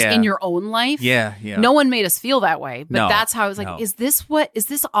that just in your own life. Yeah. No one made us feel that way, but that's how I was like, no. is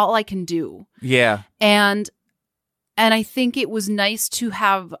this all I can do? Yeah. And I think it was nice to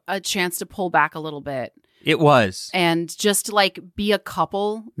have a chance to pull back a little bit It was. And just to like be a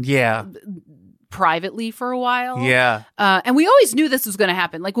couple Yeah. privately for a while. Yeah. And we always knew this was going to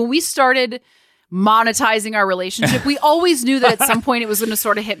happen. Like when we started monetizing our relationship, we always knew that at some point it was going to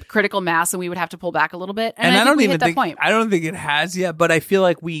sort of hit critical mass and we would have to pull back a little bit. And I don't even think that point. I don't think it has yet, but I feel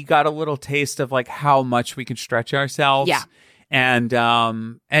like we got a little taste of like how much we can stretch ourselves. Yeah. And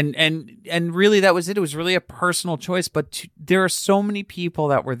really that was it. It was really a personal choice, but there are so many people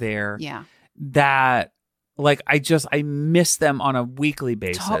that were there. Yeah. That like I miss them on a weekly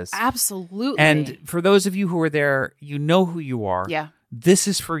basis. Absolutely. And for those of you who are there, you know who you are. Yeah. This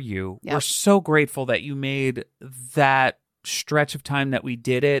is for you. Yep. We're so grateful that you made that stretch of time that we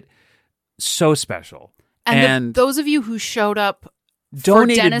did so special. And those of you who showed up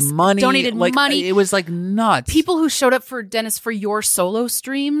donated Dennis, money. It was like nuts. People who showed up for Dennis for your solo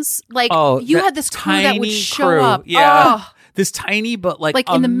streams. Like you had this crew that would show up. Yeah. Oh. This tiny but like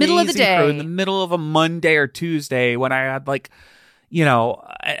in the middle of the day. Crew, in the middle of a Monday or Tuesday when I had like, you know,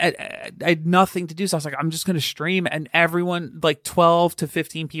 I had nothing to do. So I was like, I'm just going to stream. And everyone, like 12 to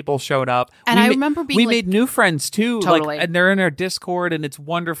 15 people showed up. And I remember being we made new friends too. Totally. Like, and they're in our Discord and it's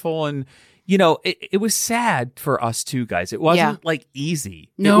wonderful. And, you know, it was sad for us too, guys. It wasn't like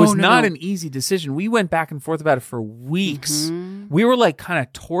easy. No, it was not an easy decision. We went back and forth about it for weeks. Mm-hmm. We were like kind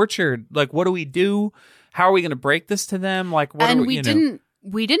of tortured. Like, what do we do? How are we going to break this to them? Like, what? And we didn't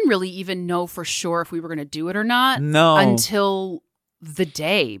really even know for sure if we were going to do it or not. No, until the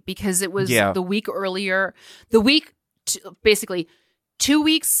day, because it was the week earlier. Basically 2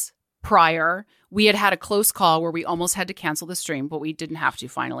 weeks prior, we had a close call where we almost had to cancel the stream, but we didn't have to.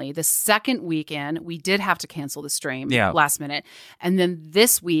 Finally, the second weekend, we did have to cancel the stream last minute, and then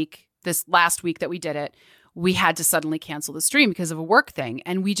this last week that we did it, we had to suddenly cancel the stream because of a work thing.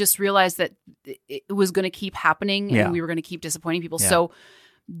 And we just realized that it was going to keep happening and we were going to keep disappointing people. Yeah. So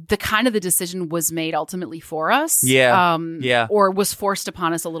the decision was made ultimately for us. Or was forced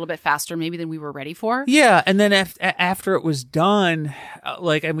upon us a little bit faster maybe than we were ready for. Yeah. And then after it was done,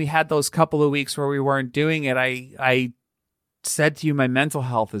 and we had those couple of weeks where we weren't doing it, I said to you, my mental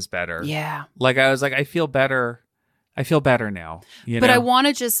health is better. Yeah. Like I was like, I feel better now. But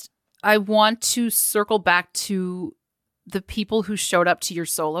I want to circle back to the people who showed up to your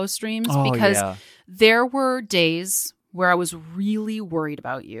solo streams because there were days where I was really worried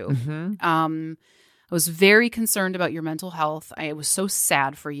about you. Mm-hmm. I was very concerned about your mental health. I was so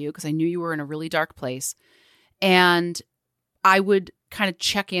sad for you because I knew you were in a really dark place. And I would kind of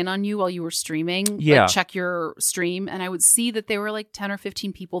check in on you while you were streaming, like check your stream. And I would see that there were like 10 or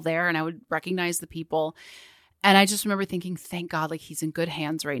 15 people there and I would recognize the people. And I just remember thinking, thank God, like he's in good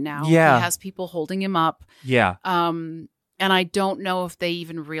hands right now. Yeah. He has people holding him up. Yeah. And I don't know if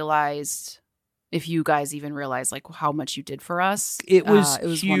you guys even realized like how much you did for us. It was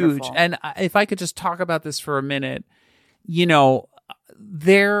huge. Wonderful. And if I could just talk about this for a minute, you know,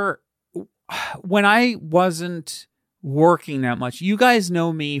 when I wasn't working that much, you guys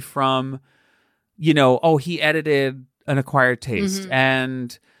know me from, you know, he edited An Acquired Taste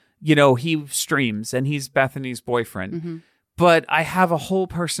and, you know, he streams and he's Bethany's boyfriend. Mm-hmm. But I have a whole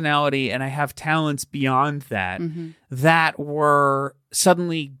personality and I have talents beyond that that were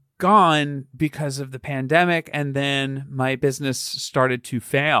suddenly gone because of the pandemic. And then my business started to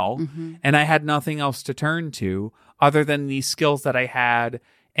fail and I had nothing else to turn to other than these skills that I had.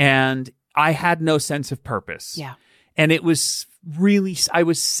 And I had no sense of purpose. Yeah. And it was really, I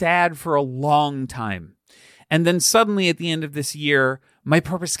was sad for a long time. And then suddenly at the end of this year, my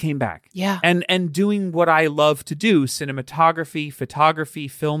purpose came back. Yeah. And doing what I love to do, cinematography, photography,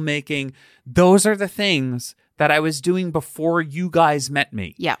 filmmaking, those are the things that I was doing before you guys met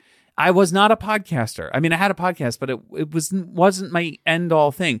me. Yeah. I was not a podcaster. I mean, I had a podcast, but it wasn't my end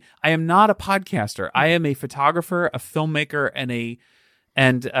all thing. I am not a podcaster. I am a photographer, a filmmaker, and a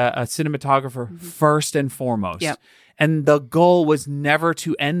cinematographer first and foremost. Yep. And the goal was never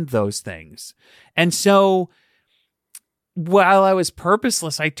to end those things. And so while I was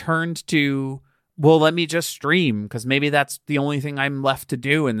purposeless, I turned to, well, let me just stream because maybe that's the only thing I'm left to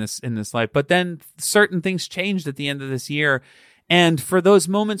do in this life. But then certain things changed at the end of this year. And for those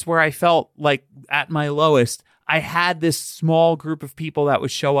moments where I felt like at my lowest, I had this small group of people that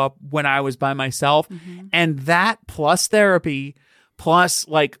would show up when I was by myself. And that plus therapy, plus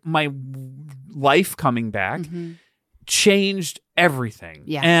like my life coming back, changed everything.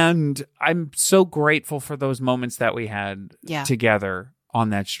 Yeah. And I'm so grateful for those moments that we had together on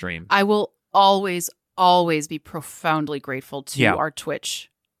that stream. I will always be profoundly grateful to our Twitch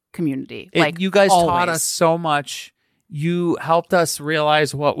community. You guys taught us so much. You helped us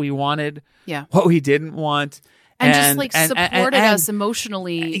realize what we wanted, what we didn't want. And just like supported us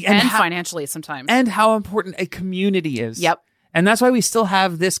emotionally and financially sometimes. And how important a community is. Yep. And that's why we still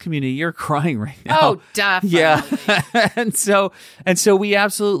have this community. You're crying right now. Oh, definitely. Yeah. and so we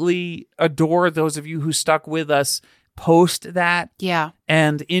absolutely adore those of you who stuck with us post that. Yeah.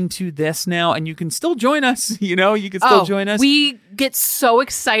 And into this now. And you can still join us. You can still join us. We get so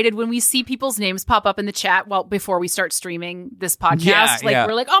excited when we see people's names pop up in the chat before we start streaming this podcast.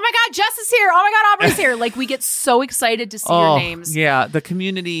 We're like, oh my God, Jess is here. Oh my God, Aubrey's here. Like, we get so excited to see your names. Yeah. The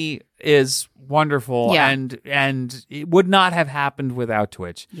community is wonderful. Yeah. And it would not have happened without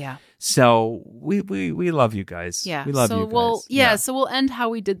Twitch. Yeah. So we love you guys. Yeah. We love you guys. So we'll end how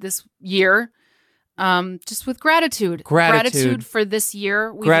we did this year. Just with gratitude for this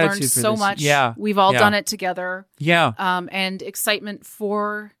year. We've learned so much. Yeah. We've all done it together. Yeah. And excitement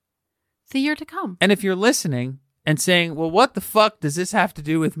for the year to come. And if you're listening and saying, well, what the fuck does this have to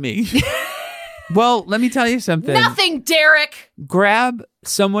do with me? Well, let me tell you something. Nothing, Derek. Grab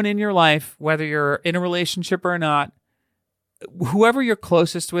someone in your life, whether you're in a relationship or not, whoever you're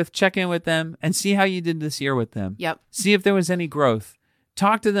closest with, check in with them and see how you did this year with them. Yep. See if there was any growth.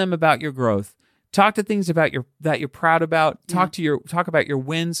 Talk to them about your growth. Talk to things about that you're proud about. Talk about your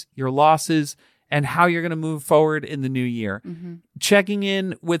wins, your losses, and how you're going to move forward in the new year. Mm-hmm. Checking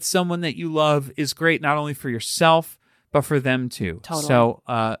in with someone that you love is great, not only for yourself, but for them too. Totally.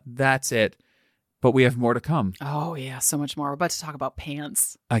 So that's it. But we have more to come. Oh, yeah, so much more. We're about to talk about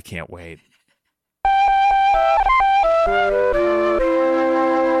pants. I can't wait.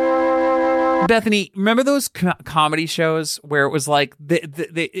 Bethany, remember those comedy shows where it was like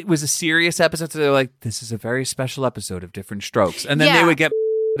it was a serious episode? So they're like, this is a very special episode of Different Strokes. And then they would get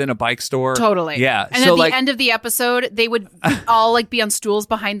in a bike store. Totally. Yeah. And so at the end of the episode, they would all like be on stools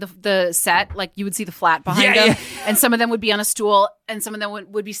behind the set. Like you would see the flat behind them. Yeah. And some of them would be on a stool and some of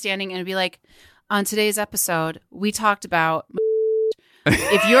them would be standing and it'd be like, on today's episode, we talked about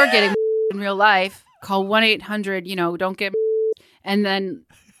if you're getting in real life, call 1-800, don't get and then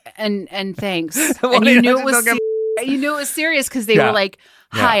and thanks. And you knew it was serious because they were like,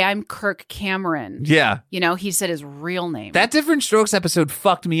 hi, I'm Kirk Cameron. Yeah. He said his real name. That Different Strokes episode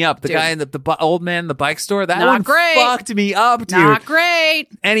fucked me up. The guy in the old man in the bike store, that Not one great. fucked me up, dude. Not great.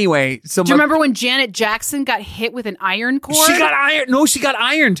 Anyway, so do you remember when Janet Jackson got hit with an iron cord? She got ironed. No, she got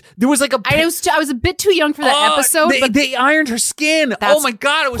ironed. There was like I was a bit too young for that episode. But they ironed her skin. Oh my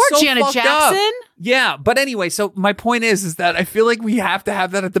God, it was poor so Janet fucked Jackson. Up. Yeah, but anyway, so my point is that I feel like we have to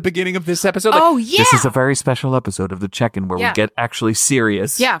have that at the beginning of this episode. Like, this is a very special episode of the check-in where we get actually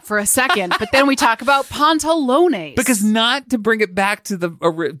serious. Yeah, for a second, but then we talk about pantalones. Because not to bring it back to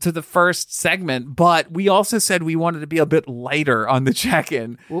the first segment, but we also said we wanted to be a bit lighter on the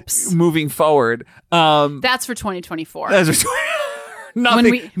check-in. Whoops. Moving forward. That's for 2024. That's for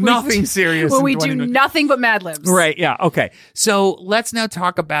nothing serious. When we do nothing but Mad Libs. Right, yeah, okay. So let's now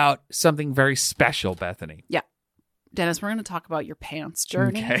talk about something very special, Bethany. Yeah. Dennis, we're going to talk about your pants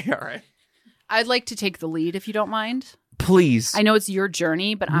journey. Okay, all right. I'd like to take the lead if you don't mind. Please. I know it's your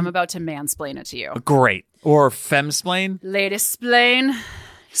journey, but I'm about to mansplain it to you. Great. Or femsplain. Ladiesplain.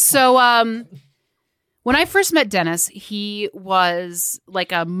 So, when I first met Dennis, he was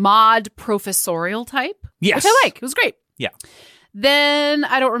like a mod professorial type. Yes. Which I like. It was great. Yeah. Then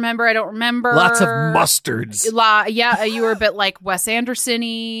I don't remember. Lots of mustards. Yeah, you were a bit like Wes Anderson-y.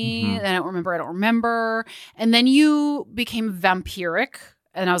 Mm-hmm. I don't remember. And then you became vampiric.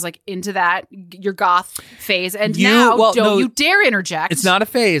 And I was like into that, your goth phase. And you dare interject. It's not a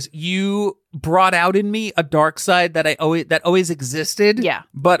phase. You brought out in me a dark side that always existed. Yeah.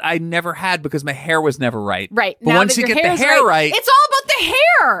 But I never had because my hair was never right. Right. But once you get the hair right. It's all about the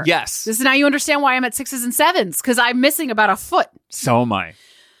hair. Yes. This is now you understand why I'm at 6s and 7s because I'm missing about a foot. So am I.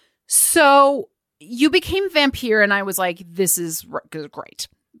 So you became vampire and I was like, this is great.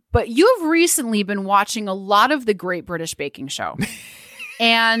 But you've recently been watching a lot of the Great British Baking Show.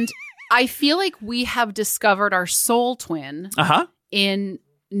 And I feel like we have discovered our soul twin in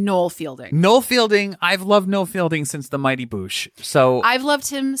Noel Fielding. Noel Fielding, I've loved Noel Fielding since The Mighty Boosh. So I've loved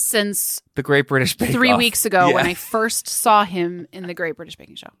him since The Great British Bake Off. 3 weeks ago when I first saw him in The Great British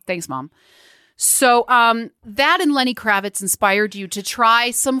Baking Show. Thanks, Mom. So that and Lenny Kravitz inspired you to try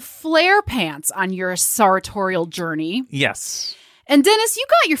some flare pants on your sartorial journey. Yes. And Dennis, you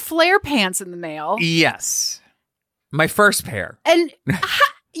got your flare pants in the mail. Yes. My first pair. And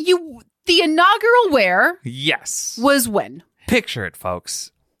the inaugural wear was when? Picture it,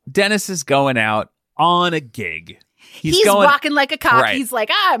 folks. Dennis is going out on a gig. He's walking like a cock. Right. He's like,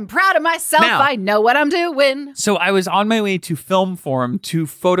 I'm proud of myself. Now, I know what I'm doing. So I was on my way to Film Forum to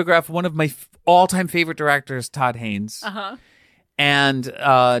photograph one of my all-time favorite directors, Todd Haynes. Uh-huh. and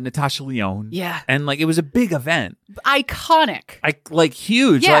Natasha Lyonne. Yeah. And like it was a big event. Iconic. Like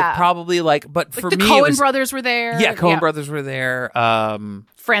huge. Yeah. Like probably like, but for the me, Coen it was, brothers were there. Yeah, Coen brothers were there.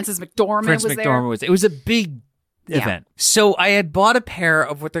 Frances McDormand was there. It was a big event. So I had bought a pair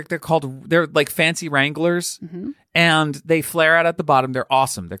of what they're called. They're like fancy Wranglers, and they flare out at the bottom. They're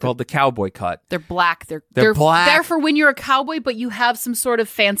awesome. They're called the cowboy cut. They're black. They're black. They're for when you're a cowboy, but you have some sort of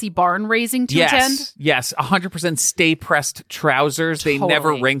fancy barn raising to attend. Yes, 100% stay pressed trousers. They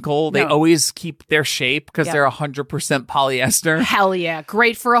never wrinkle. They No. always keep their shape because they're 100% polyester. Hell yeah.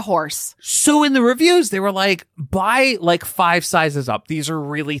 Great for a horse. So in the reviews, they were like, buy like 5 sizes up. These are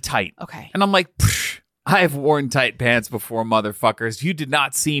really tight. Okay. And I'm like, psh, I've worn tight pants before, motherfuckers. You did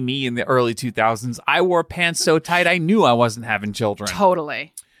not see me in the early 2000s. I wore pants so tight, I knew I wasn't having children.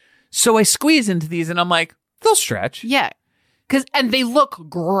 Totally. So I squeeze into these and I'm like, they'll stretch. Yeah. And they look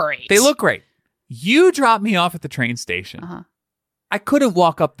great. They look great. You dropped me off at the train station. I couldn't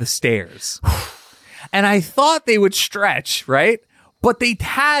walk up the stairs. And I thought they would stretch, right? But they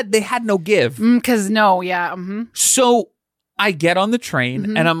had no give. So I get on the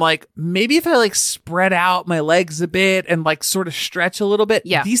train and I'm like, maybe if I like spread out my legs a bit and like sort of stretch a little bit,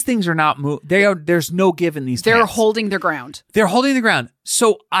 these things are not moving. There's no give in these They're pants. holding their ground. They're holding the ground.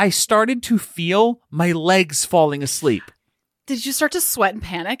 So I started to feel my legs falling asleep. Did you start to sweat and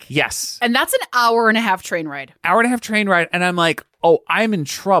panic? Yes. And that's an hour and a half train ride. And I'm like, oh, I'm in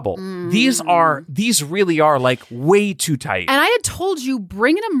trouble. These really are like way too tight. And I had told you,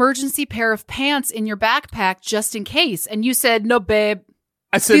 bring an emergency pair of pants in your backpack just in case. And you said, no, babe.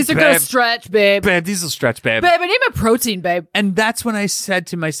 I said, these are going to stretch, babe. Babe, these will stretch, babe. Babe, I need my protein, babe. And that's when I said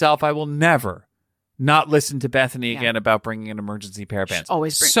to myself, I will never not listen to Bethany again about bringing an emergency pair of pants.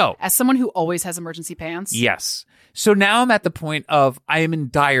 Always bring. So, as someone who always has emergency pants. Yes. So now I'm at the point of I am in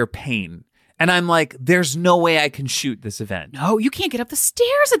dire pain. And I'm like, there's no way I can shoot this event. No, you can't get up the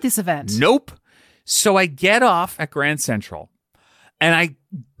stairs at this event. Nope. So I get off at Grand Central and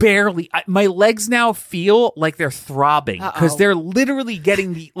my legs now feel like they're throbbing because they're literally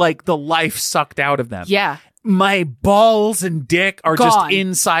getting the life sucked out of them. Yeah. My balls and dick are Gone. just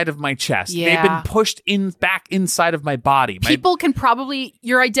inside of my chest. Yeah. They've been pushed back inside of my body. People can probably,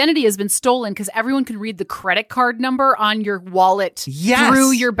 your identity has been stolen because everyone can read the credit card number on your wallet through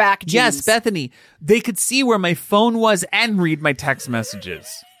your back jeans. Yes, Bethany. They could see where my phone was and read my text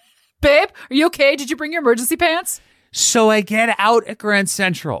messages. Babe, are you okay? Did you bring your emergency pants? So I get out at Grand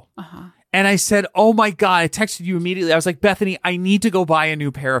Central. And I said, oh my God, I texted you immediately. I was like, Bethany, I need to go buy a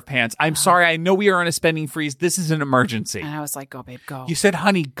new pair of pants. I'm sorry. I know we are on a spending freeze. This is an emergency. And I was like, go, babe, go. You said,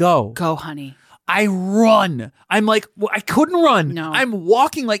 honey, go. Go, honey. I run. I'm like, well, I couldn't run. No. I'm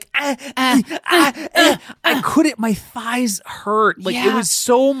walking like, I couldn't. My thighs hurt. Like it was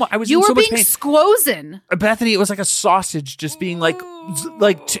so much. I was in so much pain. You were being squozen. Bethany, it was like a sausage just being like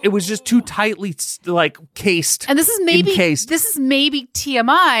it was just too tightly like cased. And this is maybe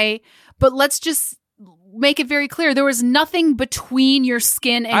TMI, but let's just make it very clear. There was nothing between your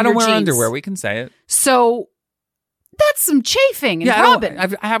skin and your jeans. I don't wear underwear. We can say it. So that's some chafing and rubbing.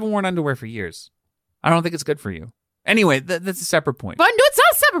 I haven't worn underwear for years. I don't think it's good for you. Anyway, that's a separate point. But no, it's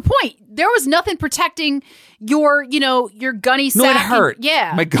not a separate point. There was nothing protecting your gunny sack. No, it hurt.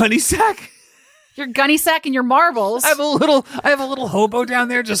 Yeah. My gunny sack? Your gunny sack and your marbles. I have a little hobo down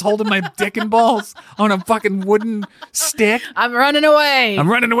there just holding my dick and balls on a fucking wooden stick. I'm running away. I'm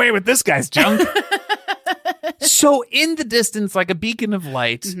running away with this guy's junk. So in the distance, like a beacon of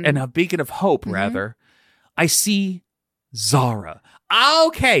light and a beacon of hope, rather, I see Zara.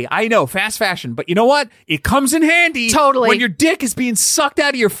 Okay, I know, fast fashion, but you know what? It comes in handy. Totally. When your dick is being sucked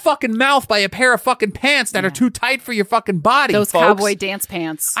out of your fucking mouth by a pair of fucking pants that are too tight for your fucking body. Those folks. cowboy dance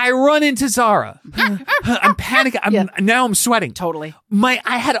pants. I run into Zara. I'm panicking. Now I'm sweating. Totally.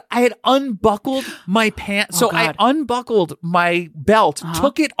 I had unbuckled my pants. So I unbuckled my belt,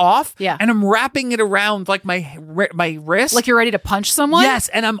 took it off, and I'm wrapping it around like my wrist. Like you're ready to punch someone? Yes,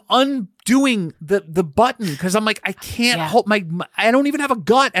 and I'm undoing the button because I'm like, I can't hold I don't even have a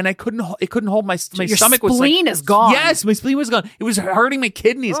gut, and it couldn't hold my your stomach. Was spleen like, is gone. Yes, my spleen was gone. It was hurting my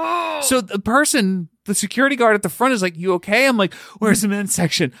kidneys. So the security guard at the front is like, you okay? I'm like, where's the men's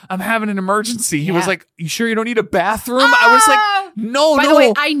section? I'm having an emergency. He was like, you sure you don't need a bathroom? I was like, no. By the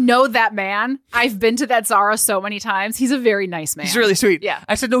way, I know that man. I've been to that Zara so many times. He's a very nice man. He's really sweet. Yeah.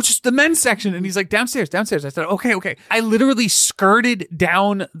 I said, no, it's just the men's section. And he's like, downstairs. I said, okay. I literally skirted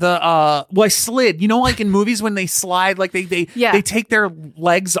down I slid. You know, like in movies when they slide, like they take their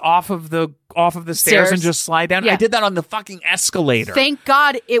legs off of the stairs and just slide down. Yeah. I did that on the fucking escalator. Thank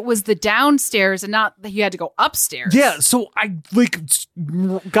God it was the downstairs and not that you had to go upstairs. Yeah, so I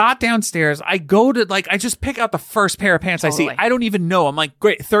got downstairs. I go to I just pick out the first pair of pants I see. I don't don't even know. I'm like,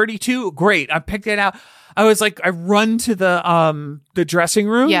 great, 32, great. I picked it out. I was like, I run to the dressing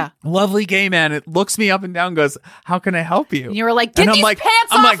room. Yeah. Lovely gay man. It looks me up and down, goes, how can I help you? And you were like, get these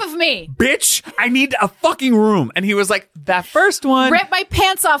pants off of me. Bitch, I need a fucking room. And he was like, that first one. Rip my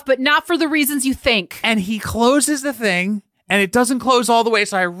pants off, but not for the reasons you think. And he closes the thing and it doesn't close all the way.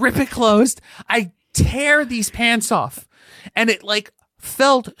 So I rip it closed. I tear these pants off and it like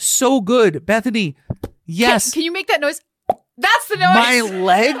felt so good. Bethany, yes. Can you make that noise? That's the noise. My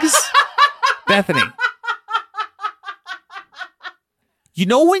legs, Bethany. You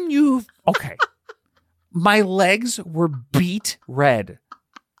know when okay. My legs were beet red.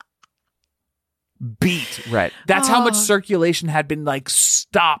 Beet red. That's how much circulation had been like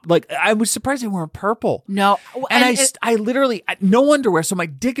stopped. Like I was surprised they weren't purple. No. And I literally no underwear, so my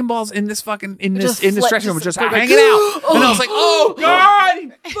dick and balls in this fucking in the stretching room was just hanging out. And I was like, oh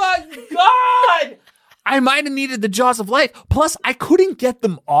God, fuck God. I might have needed the jaws of life. Plus, I couldn't get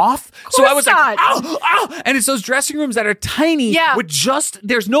them off. So I was like, ow, ow. And it's those dressing rooms that are tiny with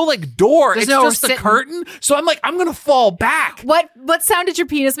there's no like door. It's just the curtain. So I'm like, I'm going to fall back. What sound did your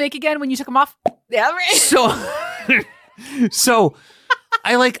penis make again when you took them off? Yeah, right. So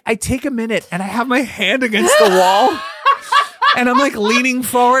I take a minute and I have my hand against the wall. And I'm like leaning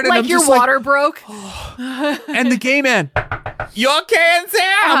forward. Like and I'm your just water broke. And the gay man, you okay in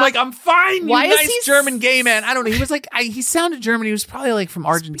there? I'm like, I'm fine. Why you is nice German gay man. I don't know. He was like, he sounded German. He was probably like from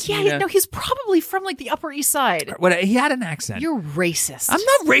Argentina. Yeah, no, he's probably from like the Upper East Side. He had an accent. You're racist. I'm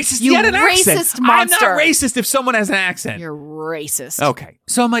not racist. You he had an racist accent. monster. I'm not racist if someone has an accent. You're racist. Okay.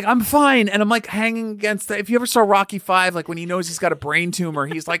 So I'm like, I'm fine. And I'm like hanging against if you ever saw Rocky V, like when he knows he's got a brain tumor,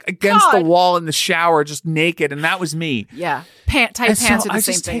 he's like against the wall in the shower, just naked. And that was me. Yeah. Tight pants are the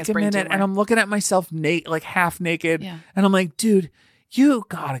same thing as brain tumor. And I'm looking at myself like half naked. Yeah. And I'm like, dude, you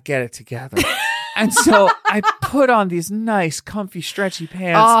gotta get it together. And so I put on these nice, comfy, stretchy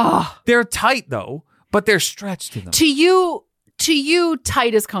pants. Oh. They're tight though, but they're stretched to them. To you,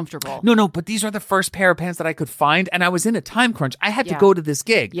 tight is comfortable. No, but these are the first pair of pants that I could find, and I was in a time crunch. I had to go to this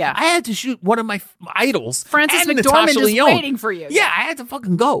gig. Yeah. I had to shoot one of my idols. Frances and McDormand Natasha is Lyonne. waiting for you. Yeah, I had to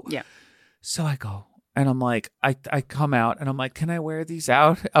fucking go. Yeah. So I go. And I'm like, I come out and I'm like, can I wear these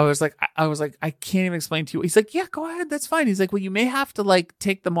out? I was like, I can't even explain to you. He's like, yeah, go ahead. That's fine. He's like, well, you may have to like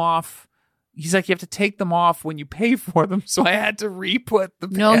take them off. He's like, you have to take them off when you pay for them. So I had to re-put the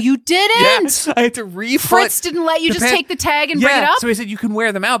pants. No, you didn't. Yeah, I had to re-put. Fritz didn't let you just take the tag and bring it up? So he said, you can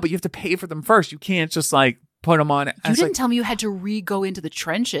wear them out, but you have to pay for them first. You can't just like put them on. You didn't tell me you had to go into the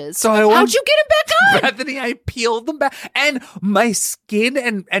trenches. So how'd you get them back on? Bethany, I peeled them back. And my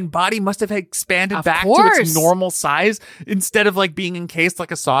skin and body must have expanded back to its normal size instead of like being encased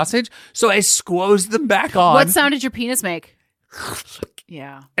like a sausage. So I squozed them back on. What sound did your penis make?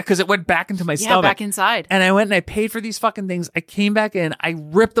 Yeah. Because it went back into my stomach. back inside. And I went and I paid for these fucking things. I came back in. I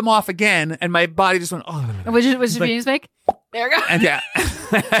ripped them off again. And my body just went, oh. What did your penis make? There we go. And yeah,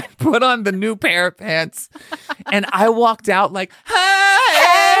 I put on the new pair of pants. And I walked out like, hey,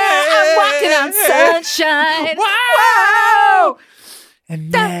 I'm walking on sunshine. Wow. And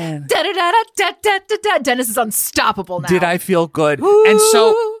man. Dennis is unstoppable now. Did I feel good? Ooh. And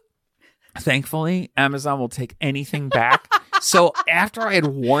so, thankfully, Amazon will take anything back. So after I had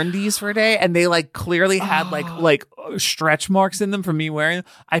worn these for a day and they like clearly had like stretch marks in them from me wearing them,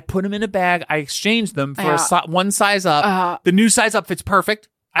 I put them in a bag. I exchanged them for one size up. The new size up fits perfect.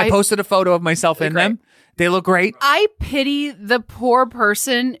 I posted a photo of myself in them. They look great. I pity the poor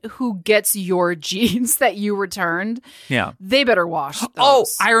person who gets your jeans that you returned. Yeah. They better wash those. Oh,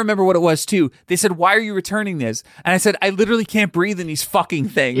 I remember what it was too. They said, why are you returning this? And I said, I literally can't breathe in these fucking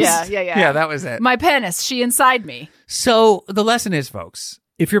things. Yeah. Yeah, that was it. My penis, she inside me. So the lesson is, folks,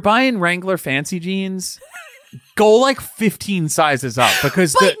 if you're buying Wrangler fancy jeans, go like 15 sizes up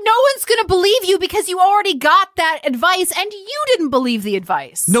because no one's going to believe you because you already got that advice and you didn't believe the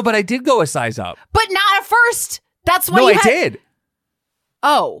advice. No, but I did go a size up. But not at first. That's why I did.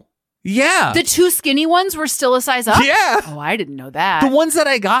 Oh. Yeah. The two skinny ones were still a size up? Yeah. Oh, I didn't know that. The ones that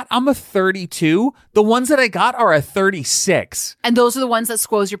I got, I'm a 32. The ones that I got are a 36. And those are the ones that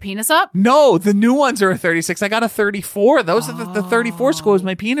squoze your penis up? No, the new ones are a 36. I got a 34. Those are the 34 squoze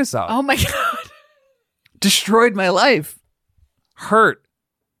my penis up. Oh my God. Destroyed my life. Hurt.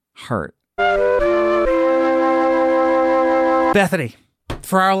 Bethany,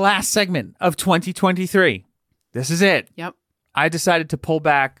 for our last segment of 2023, this is it. Yep. I decided to pull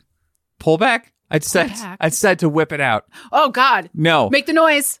back. Pull back? I decided to whip it out. Oh, God. No. Make the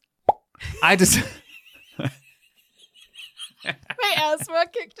noise. I just... My asthma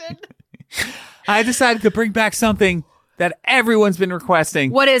kicked in. I decided to bring back something that everyone's been requesting.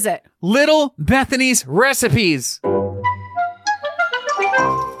 What is it? Little Bethany's Recipes.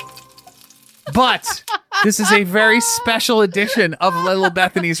 But this is a very special edition of Little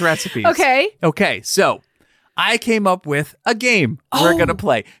Bethany's recipes. Okay, so I came up with a game we're going to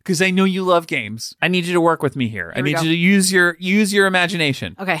play because I know you love games. I need you to work with me here. I need you to use your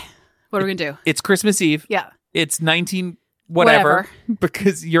imagination. Okay. What are we going to do? It's Christmas Eve. Yeah. It's 19 whatever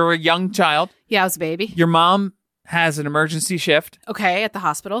because you're a young child. Yeah, I was a baby. Your mom has an emergency shift. Okay, at the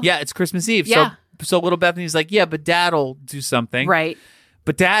hospital. Yeah, it's Christmas Eve. Yeah. So little Bethany's like, yeah, but Dad'll do something. Right.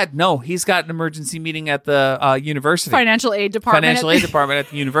 But Dad, no, he's got an emergency meeting at the university. Financial aid department at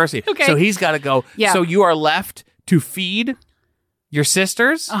the university. Okay. So he's got to go. Yeah. So you are left to feed your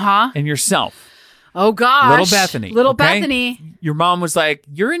sisters and yourself. Oh, gosh. Little Bethany. Little okay? Bethany. Your mom was like,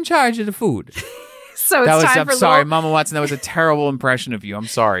 you're in charge of the food. So it's time for sorry, Mama Watson, that was a terrible impression of you. I'm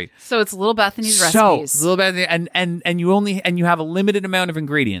sorry. So it's Little Bethany's recipes. So Little Bethany, and you have a limited amount of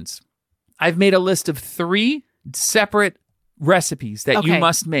ingredients. I've made a list of 3 separate recipes that you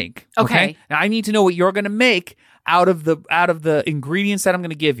must make. Okay. Now I need to know what you're going to make out of the ingredients that I'm going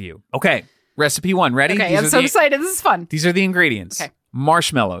to give you. Okay. Recipe 1. Ready? Okay, I'm so excited. This is fun. These are the ingredients. Okay.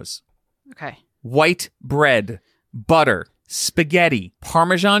 Marshmallows. Okay. White bread, butter, spaghetti,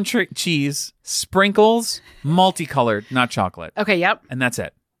 Parmesan cheese, sprinkles, multicolored, not chocolate. Okay, yep. And that's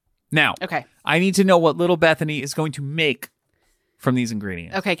it. Now, okay. I need to know what Little Bethany is going to make from these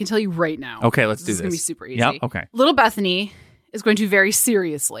ingredients. Okay, I can tell you right now. Okay, let's do this. This is going to be super easy. Yep, okay. Little Bethany is going to very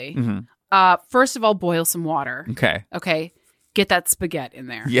seriously, first of all, boil some water. Okay. Okay. Get that spaghetti in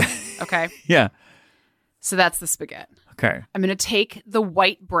there. Yeah. Okay. Yeah. So that's the spaghetti. Okay. I'm going to take the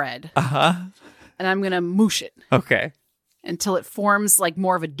white bread. And I'm going to moosh it. Okay. Until it forms like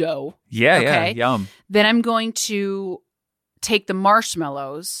more of a dough. Yeah, yeah. Yum. Then I'm going to take the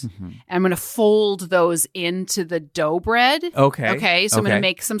marshmallows and I'm going to fold those into the dough bread. Okay. Okay. So I'm going to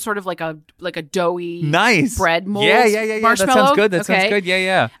make some sort of like a doughy bread mold. Yeah. Marshmallow. That sounds good. That sounds good.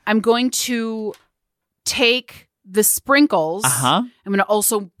 Yeah. I'm going to take the sprinkles. I'm going to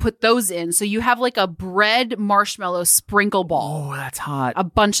also put those in. So you have like a bread marshmallow sprinkle ball. Oh, that's hot. A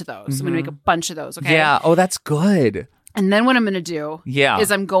bunch of those. I'm going to make a bunch of those. Okay. Yeah. Oh, that's good. And then what I'm going to do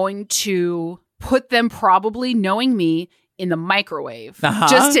is I'm going to put them, probably knowing me, in the microwave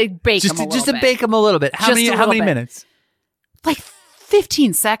just to bake them a little bit. Just to bake them a little bit. How many minutes? Like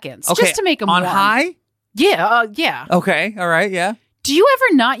 15 seconds. Okay. Just to make them on warm. High? Yeah. Yeah. Okay. All right. Yeah. Do you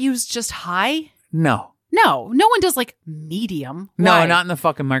ever not use just high? No. No one does like medium. No, Why? not in the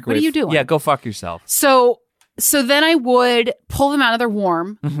fucking microwave. What are you doing? Yeah, go fuck yourself. So then I would pull them out of their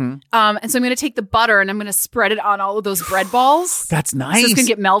warm. And so I'm going to take the butter and I'm going to spread it on all of those bread balls. That's nice. So it's going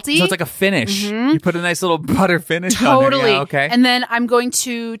to get melty. So it's like a finish. You put a nice little butter finish totally. on there. Yeah, okay. And then I'm going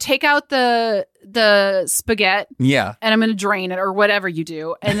to take out the spaghetti. Yeah. And I'm going to drain it or whatever you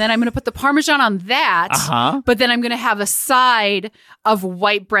do. And then I'm going to put the Parmesan on that. But then I'm going to have a side of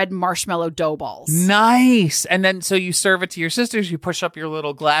white bread marshmallow dough balls. Nice. And then so you serve it to your sisters. You push up your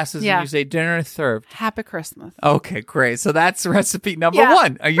little glasses and you say, dinner served. Happy Christmas. Okay, great. So that's recipe number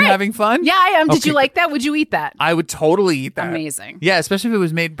 1. Are you having fun? Yeah, I am. Did you like that? Would you eat that? I would totally eat that. Amazing. Yeah, especially if it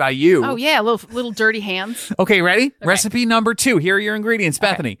was made by you. Oh, yeah. Little dirty hands. Okay, ready? Okay. Recipe number 2. Here are your ingredients,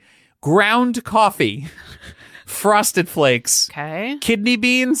 Bethany. Ground coffee, frosted flakes, kidney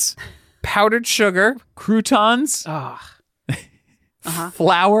beans, powdered sugar, croutons,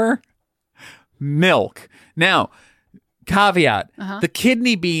 flour, milk. Now, caveat, the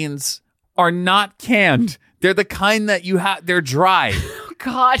kidney beans are not canned. They're the kind that they're dry. Oh,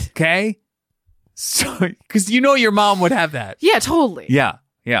 God. Okay? So, because you know your mom would have that. Yeah, totally. Yeah.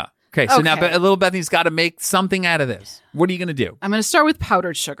 Okay, so now little Bethany's got to make something out of this. What are you going to do? I'm going to start with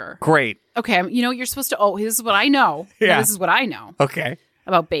powdered sugar. Great. Okay, you're supposed to, this is what I know. Yeah. This is what I know. Okay.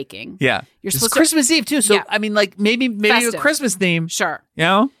 About baking. Yeah. You're supposed to... Christmas Eve, too, so, I mean, like, maybe a Christmas theme. Sure. You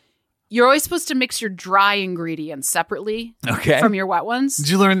know? You're always supposed to mix your dry ingredients separately from your wet ones. Did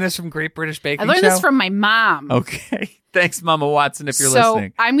you learn this from Great British Baking Show? I learned this from my mom. Okay. Thanks, Mama Watson, if you're listening.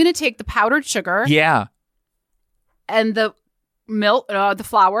 So I'm going to take the powdered sugar. Yeah. And the milk, the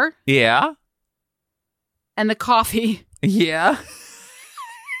flour. Yeah. And the coffee. Yeah.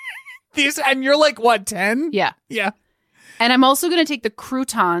 And you're like, what, 10? Yeah. Yeah. And I'm also going to take the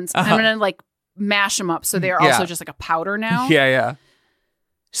croutons and I'm going to like mash them up so they're also just like a powder now. Yeah.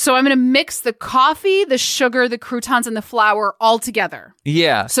 So I'm going to mix the coffee, the sugar, the croutons, and the flour all together.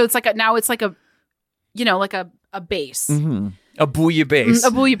 Yeah. So it's like like a base. Mm-hmm. A bouillabaisse. A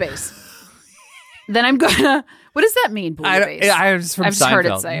bouillabaisse. Then I'm going to, what does that mean, bouillabaisse? I've just heard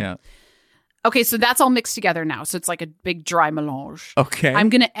it say. Yeah. Okay, so that's all mixed together now. So it's like a big dry melange. Okay. I'm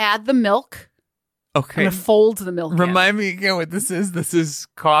going to add the milk. Okay. I'm going to fold the milk Remind me again what this is. This is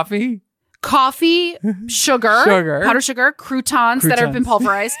coffee? coffee, sugar, powdered sugar, croutons that have been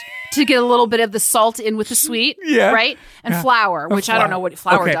pulverized to get a little bit of the salt in with the sweet, right? And flour, which I don't know what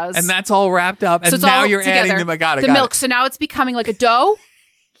flour does. And that's all wrapped up. And so now you're adding them. I got it. The milk. So now it's becoming like a dough.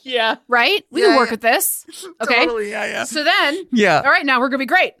 Yeah. Right? We can work with this. Okay. Totally. Yeah. So then, all right, now we're going to be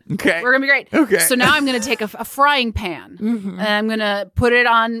great. Okay. We're going to be great. Okay. So now I'm going to take a frying pan and I'm going to put it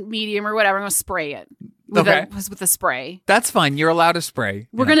on medium or whatever. I'm going to spray it with a spray. That's fine. You're allowed to spray.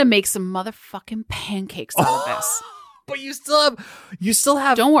 We're going to make some motherfucking pancakes out of this. But you still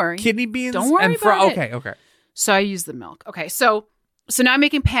have don't worry. Kidney beans. Don't worry about it. Okay. So I use the milk. Okay. So now I'm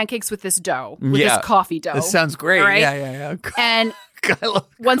making pancakes with this dough, with this coffee dough. This sounds great. Right? Yeah. And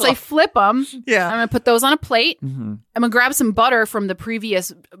once I flip them, I'm going to put those on a plate. I'm going to grab some butter from the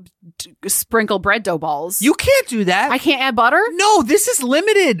previous sprinkle bread dough balls. You can't do that. I can't add butter? No, this is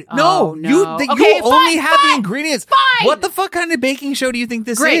limited. Oh, no. You only have the ingredients. Fine. What the fuck kind of baking show do you think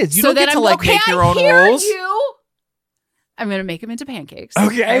this is? You so don't get to make your own rolls. I'm going to make them into pancakes.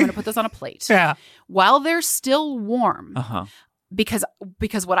 Okay. I'm going to put those on a plate. Yeah. While they're still warm. Because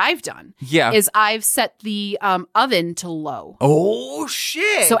what I've done is I've set the oven to low. Oh,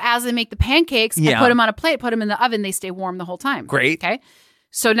 shit. So as I make the pancakes, I put them on a plate, put them in the oven. They stay warm the whole time. Great. Okay.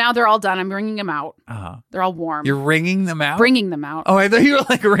 So now they're all done. I'm wringing them out. They're all warm. You're wringing them out? Bringing them out. Oh, I thought you were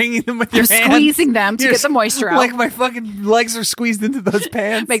like wringing them with your hands. Squeezing them to get the moisture out. Like my fucking legs are squeezed into those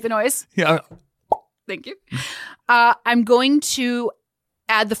pans. Make the noise. Yeah. Thank you. I'm going to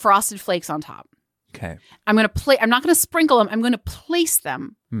add the frosted flakes on top. Okay. I'm not going to sprinkle them. I'm going to place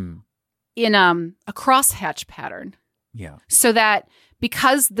them in a crosshatch pattern. Yeah. So that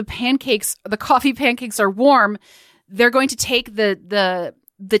because the coffee pancakes are warm, they're going to take the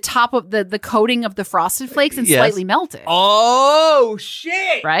top of the coating of the frosted flakes and slightly melt it. Oh,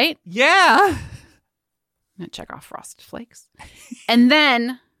 shit. Right? Yeah. I'm going to check off frosted flakes. And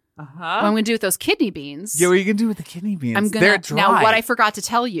then what I'm going to do with those kidney beans. Yeah, what are you going to do with the kidney beans? They're dry. Now, what I forgot to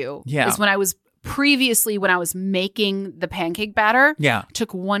tell you is when I was making the pancake batter,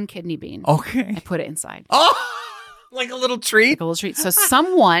 took one kidney bean. Okay. I put it inside. Oh, like a little treat? Like a little treat. So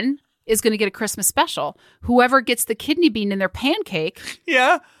someone is going to get a Christmas special. Whoever gets the kidney bean in their pancake,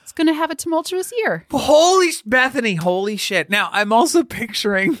 is going to have a tumultuous year. Bethany, holy shit. Now, I'm also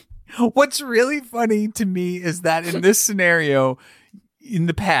picturing, what's really funny to me is that in this scenario, in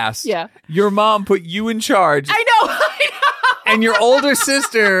the past, your mom put you in charge. I know. And your older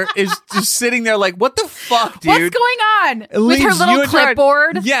sister is just sitting there like, what the fuck, dude? What's going on? With her little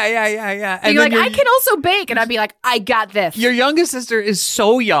clipboard. Yeah. And you're like, I can also bake. And I'd be like, I got this. Your youngest sister is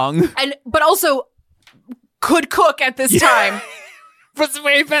so young. But also could cook at this time. But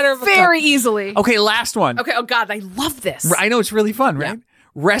way better. Very easily. Okay, last one. Okay, oh God, I love this. I know, it's really fun, right? Yeah.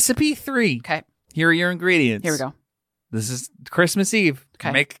 Recipe 3. Okay. Here are your ingredients. Here we go. This is Christmas Eve.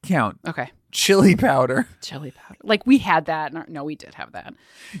 Okay. Make it count. Okay. Chili powder. Like we had that. No, we did have that.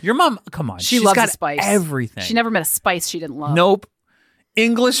 Your mom, come on. She's loves got spice. Everything. She never met a spice she didn't love. Nope.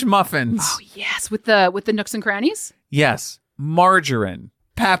 English muffins. Oh, yes. With the nooks and crannies? Yes. Margarine.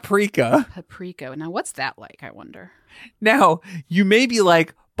 Paprika. Now, what's that like, I wonder? Now, you may be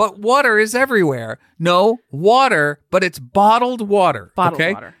like, but water is everywhere. No, water, but it's bottled water.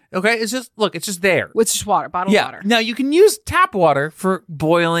 Bottled water. Okay, it's just there. It's just water, bottled water. Now, you can use tap water for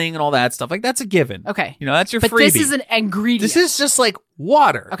boiling and all that stuff. Like, that's a given. Okay. That's your freebie. But this is an ingredient. This is just like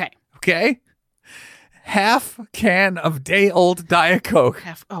water. Okay. Half can of day-old Diet Coke.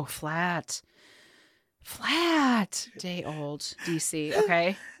 Flat. Day-old DC.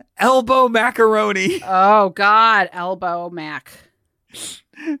 Okay. Elbow macaroni. Oh, God. Elbow mac.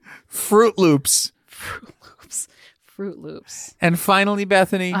 Fruit Loops. And finally,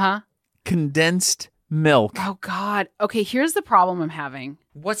 Bethany, condensed milk. Oh, God. Okay, here's the problem I'm having.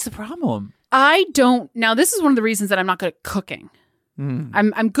 What's the problem? Now, this is one of the reasons that I'm not good at cooking.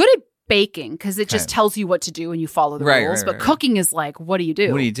 I'm good at baking because it just tells you what to do and you follow the rules. But cooking is like, what do you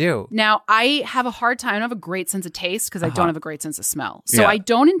do? What do you do? Now, I have a hard time. I don't have a great sense of taste because I don't have a great sense of smell. So I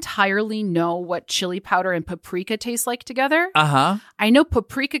don't entirely know what chili powder and paprika taste like together. I know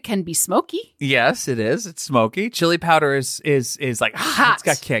paprika can be smoky. Yes, it is. It's smoky. Chili powder is like hot. It's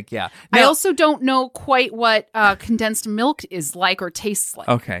got kick. Yeah. Now, I also don't know quite what condensed milk is like or tastes like.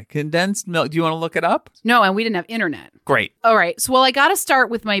 Okay, condensed milk. Do you want to look it up? No, and we didn't have internet. Great. All right. So, I got to start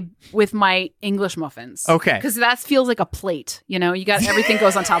with my English muffins. Okay. Because that feels like a plate. You got everything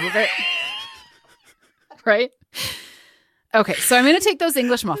goes on top of it. Right? Okay. So I'm going to take those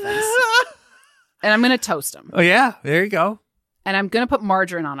English muffins and I'm going to toast them. Oh, yeah. There you go. And I'm going to put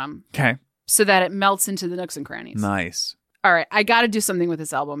margarine on them. Okay. So that it melts into the nooks and crannies. Nice. All right. I got to do something with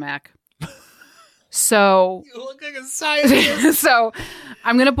this elbow mac. So You look like a scientist. so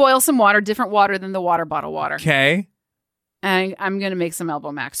I'm going to boil some water, different water than the water bottle water. Okay. And I'm going to make some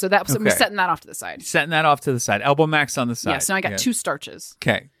elbow mac. So I'm Okay. setting that off to the side. Setting that off to the side. Elbow max on the side. Yeah, so now I got 2 starches.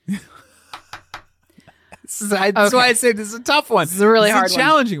 Okay. That's why I say this is a tough one. This is a really hard It's a one.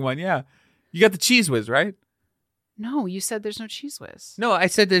 challenging one, yeah. You got the cheese whiz, right? No, you said there's no cheese whiz. No, I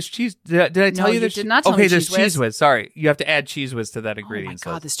said there's cheese. Did I tell No, you you there's did not tell okay, me there's cheese whiz. cheese whiz. Sorry. You have to add cheese whiz to that Oh ingredient.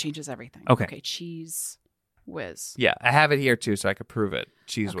 my God, list. this changes everything. Okay. Cheese whiz. Yeah, I have it here too, so I could prove it.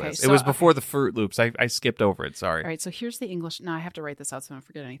 Cheese Okay, whiz. so- it was before the Fruit Loops. I skipped over it. Sorry. All right, so here's the English. Now I have to write this out so I don't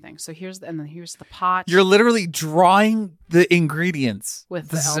forget anything. So here's the pot. You're literally drawing the ingredients. With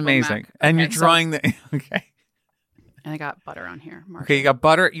this the is elbow amazing, mac. and Okay, you're so- drawing the okay. And I got butter on here. Mark Okay, it. you got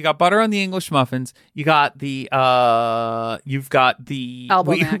butter. You got butter on the English muffins. You got the. You've got the.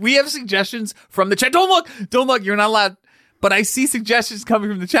 Elbow mac. We have suggestions from the chat. Don't look. Don't look. You're not allowed. But I see suggestions coming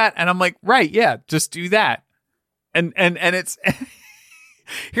from the chat, and I'm like, right, yeah, just do that. And it's.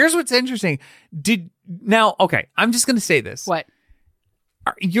 Here's what's interesting. Okay, I'm just gonna say this. What?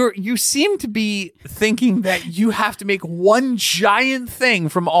 You seem to be thinking that you have to make one giant thing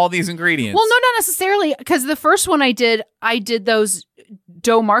from all these ingredients. Well, no, not necessarily. Because the first one I did those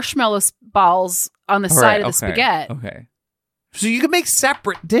dough marshmallow balls on the side of the spaghetti. Okay. So you can make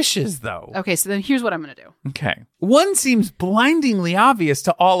separate dishes, though. Okay, so then here's what I'm going to do. Okay. One seems blindingly obvious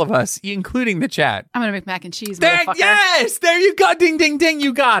to all of us, including the chat. I'm going to make mac and cheese, There, motherfucker. yes! There you go. Ding, ding, ding.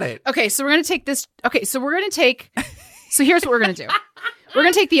 You got it. Okay, so we're going to take this. Okay, so we're going to take. So here's what we're going to do. We're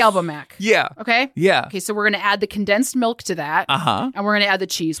going to take the elbow mac. Yeah. Okay? Yeah. Okay, so we're going to add the condensed milk to that. Uh-huh. And we're going to add the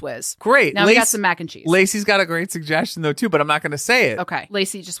cheese whiz. Great. Now we got some mac and cheese. Lacey's got a great suggestion, though, too, but I'm not going to say it. Okay.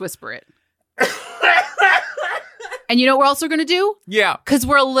 Lacey, just whisper it. And you know what we're also going to do? Yeah. Because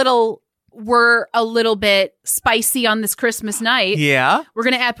we're a little bit spicy on this Christmas night. Yeah. We're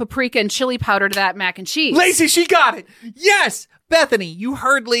going to add paprika and chili powder to that mac and cheese. Lacey, she got it. Yes. Bethany, you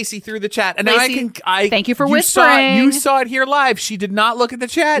heard Lacey through the chat. And Lacey, now I thank you for you whispering. You saw it here live. She did not look at the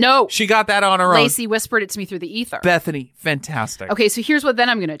chat. No. She got that on her Lacey whispered it to me through the ether. own. Bethany, fantastic. Okay, so here's what then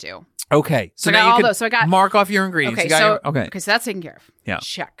I'm going to do. Okay. So I now got you all can those. So I got mark off your ingredients. Okay, You got so your- okay, so that's taken care of. Yeah.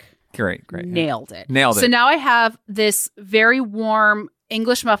 Check. Great. Nailed it. Nailed it. So now I have this very warm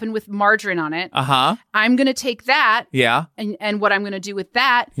English muffin with margarine on it. Uh-huh. I'm going to take that Yeah. and what I'm going to do with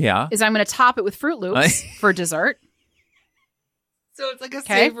that Yeah. is I'm going to top it with Fruit Loops for dessert. So it's like a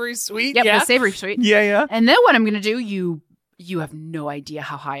Okay. savory sweet. Yep, Yeah. the savory sweet. Yeah. And then what I'm going to do, you have no idea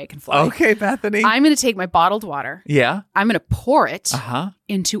how high I can fly. Okay, Bethany. I'm going to take my bottled water. Yeah. I'm going to pour it Uh-huh.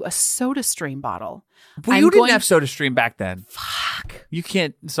 into a Soda Stream bottle. Well, I'm you didn't going- have SodaStream back then. Fuck. You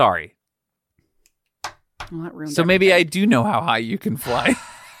can't. Sorry. Well, that ruined So maybe I everything. do know how high you can fly.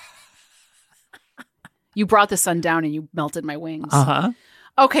 You brought the sun down and you melted my wings. Uh-huh.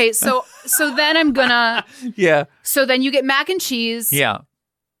 Okay, so then I'm gonna. Yeah. So then you get mac and cheese. Yeah.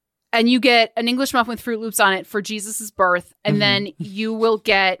 And you get an English muffin with Fruit Loops on it for Jesus's birth, and then you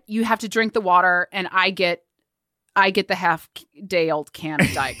have to drink the water, and I get the half-day-old can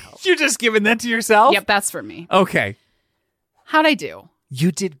of Diet Coke. You're just giving that to yourself? Yep, that's for me. Okay. How'd I do?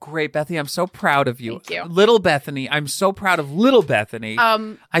 You did great, Bethany. I'm so proud of you. Thank you. Little Bethany. I'm so proud of little Bethany.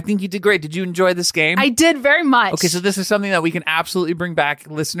 I think you did great. Did you enjoy this game? I did very much. Okay, so this is something that we can absolutely bring back.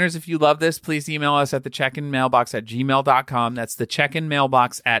 Listeners, if you love this, please email us at the check-in mailbox at gmail.com. That's the check-in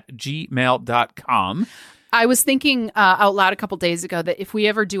mailbox at gmail.com. I was thinking out loud a couple days ago that if we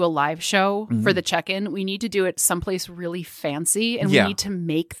ever do a live show for the check-in, we need to do it someplace really fancy, and we need to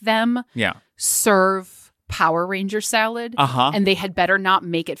make them serve Power Ranger salad, and they had better not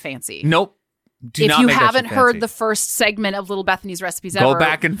make it fancy. Nope. Do if not you make that haven't shit heard fancy. the first segment of Little Bethany's recipes Go ever,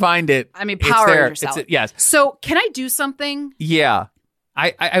 back and find it. I mean, It's Power there. Ranger salad. Yes. So can I do something? Yeah.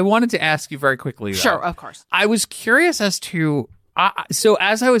 I wanted to ask you very quickly, though. Sure, of course. I was curious as to... so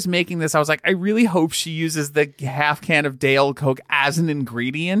as I was making this, I was like, I really hope she uses the half can of Day-Old Coke as an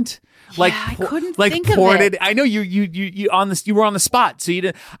ingredient. Like, I couldn't like think of poured it. I know you on this. You were on the spot, so you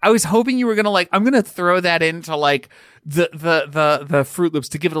did. I was hoping you were gonna I'm gonna throw that into like the Fruit Loops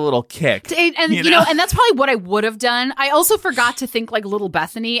to give it a little kick. And you know, and that's probably what I would have done. I also forgot to think like Little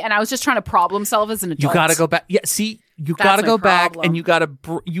Bethany, and I was just trying to problem solve as an adult. You gotta go back. Yeah, see, you That's gotta my go back, problem. and you gotta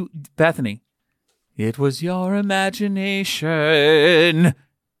Bethany. It was your imagination.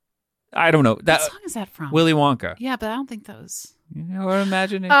 I don't know What that song is that from? Willy Wonka. Yeah, but I don't think those. Your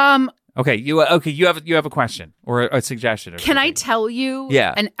imagination. Okay, you have a question or a suggestion. Or Can I something. tell you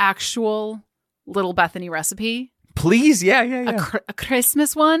an actual Little Bethany recipe? Please, yeah. A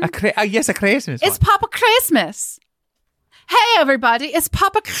Christmas one? Yes, a Christmas. It's one. Papa Christmas. Hey, everybody, it's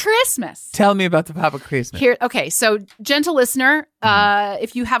Papa Christmas. Tell me about the Papa Christmas. Here, okay, so gentle listener,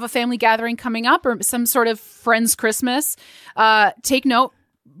 if you have a family gathering coming up or some sort of friend's Christmas, take note,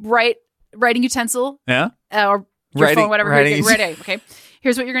 writing utensil, or your phone, whatever. Writing. Okay,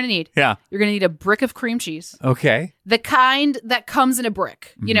 here's what you're going to need. Yeah. You're going to need a brick of cream cheese. Okay. The kind that comes in a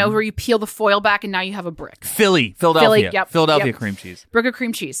brick, you know, where you peel the foil back and now you have a brick. Philadelphia. Philadelphia cream cheese. Brick of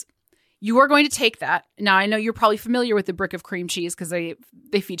cream cheese. You are going to take that. Now, I know you're probably familiar with the brick of cream cheese because they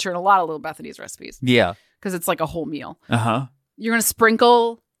feature in a lot of Little Bethany's recipes. Yeah. Because it's like a whole meal. Uh-huh. You're going to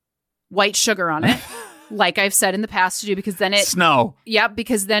sprinkle white sugar on it, like I've said in the past to do, because then it... Snow. Yeah,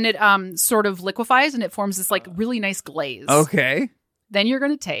 because then it sort of liquefies and it forms this like really nice glaze. Okay. Then you're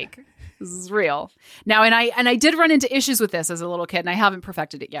going to take... This is real. Now, and I did run into issues with this as a little kid, and I haven't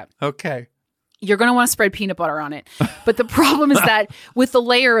perfected it yet. Okay. You're going to want to spread peanut butter on it. But the problem is that with the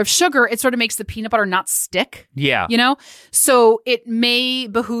layer of sugar, it sort of makes the peanut butter not stick. Yeah. You know? So it may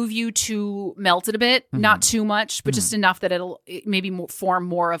behoove you to melt it a bit, not too much, but just enough that it maybe form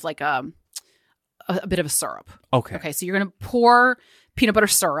more of like a bit of a syrup. Okay. Okay. So you're going to pour peanut butter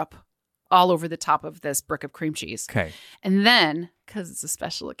syrup all over the top of this brick of cream cheese. Okay. And then, because it's a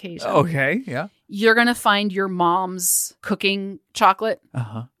special occasion. Okay. Yeah. You're going to find your mom's cooking chocolate,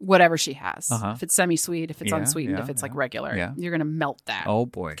 whatever she has. If it's semi-sweet, if it's unsweetened, if it's like regular, you're going to melt that. Oh,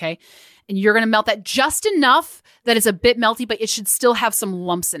 boy. Okay. And you're going to melt that just enough that it's a bit melty, but it should still have some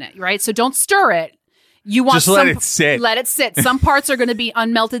lumps in it, right? So don't stir it. You want just let it sit. Let it sit. Some parts are going to be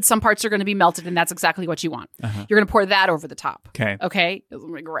unmelted. Some parts are going to be melted, and that's exactly what you want. You're going to pour that over the top. Okay. Okay. It's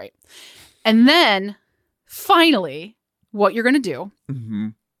going to be great. And then, finally, what you're going to do,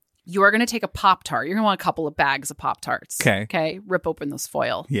 you are going to take a Pop-Tart. You're going to want a couple of bags of Pop-Tarts. Okay. Okay. Rip open this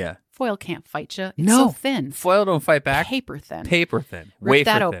foil. Yeah. Foil can't fight you. It's so thin. Foil don't fight back. Paper thin. Paper thin. Rip Wafer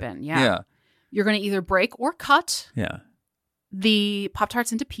that thin. open. Yeah. You're going to either break or cut the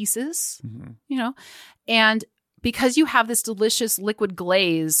Pop-Tarts into pieces, you know, and because you have this delicious liquid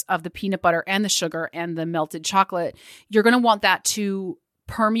glaze of the peanut butter and the sugar and the melted chocolate, you're going to want that to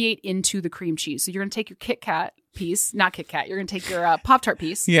permeate into the cream cheese. So you're going to take your Kit Kat piece, not Kit Kat, you're going to take your Pop-Tart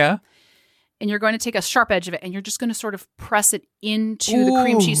piece. Yeah. And you're going to take a sharp edge of it and you're just going to sort of press it into the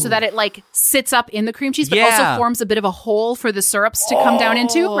cream cheese so that it like sits up in the cream cheese, but also forms a bit of a hole for the syrups to come down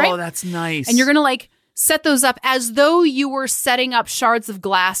into, right? Oh, that's nice. And you're going to like set those up as though you were setting up shards of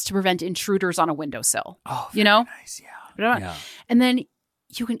glass to prevent intruders on a windowsill. Oh, you know? Nice. Yeah. Yeah. And then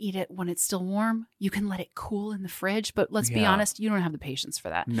you can eat it when it's still warm. You can let it cool in the fridge, but let's be honest, you don't have the patience for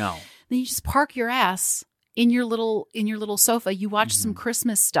that. No. Then you just park your ass in your little sofa. You watch some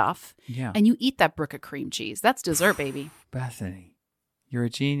Christmas stuff, and you eat that brick of cream cheese. That's dessert, baby. Bethany, you're a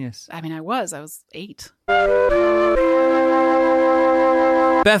genius. I mean, I was 8.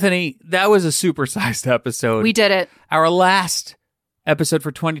 Bethany, that was a supersized episode. We did it. Our last episode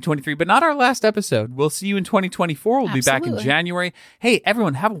for 2023, but not our last episode. We'll see you in 2024. We'll be back in January. Hey,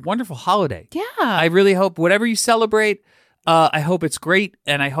 everyone, have a wonderful holiday. Yeah. I really hope whatever you celebrate, I hope it's great,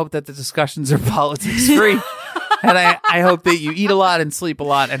 and I hope that the discussions are politics free. And I hope that you eat a lot and sleep a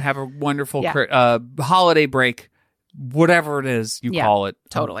lot and have a wonderful holiday break, whatever it is you call it.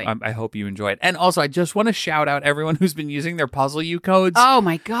 Totally. I hope you enjoy it. And also, I just want to shout out everyone who's been using their Puzzle U codes. Oh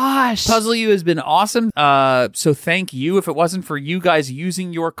my gosh. Puzzle U has been awesome. So thank you. If it wasn't for you guys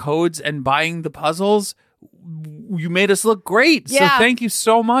using your codes and buying the puzzles, you made us look great. Yeah. So thank you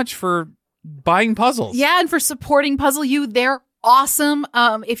so much for buying puzzles. Yeah, and for supporting Puzzle U. They're awesome.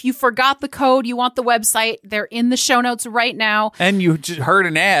 If you forgot the code, you want the website, they're in the show notes right now. And you just heard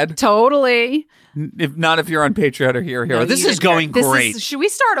an ad. Totally. If not, if you're on Patreon or Hero. No, this is going great. Should we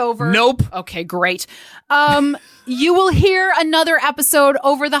start over? Nope. Okay, great. You will hear another episode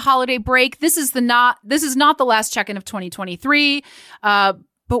over the holiday break. This is not the last check-in of 2023. But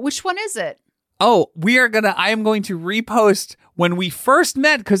which one is it? Oh, I am going to repost when we first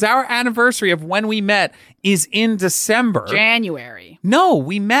met, because our anniversary of when we met is in December. January. No,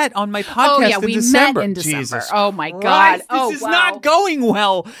 we met on my podcast in December. Met in December. Jesus oh my God. Christ, this is not going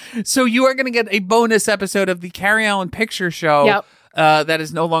well. So you are going to get a bonus episode of the Carrie Allen Picture Show that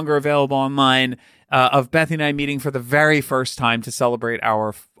is no longer available online. Of Bethany and I meeting for the very first time to celebrate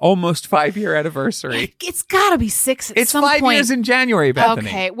our almost 5-year anniversary. It's got to be 6 at some point. It's 5 years in January, Bethany.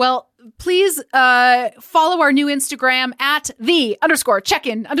 Okay, well, please follow our new Instagram at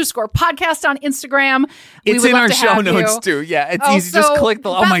 _check-in_podcast on Instagram. It's in our show notes, too. Yeah, it's easy. Just click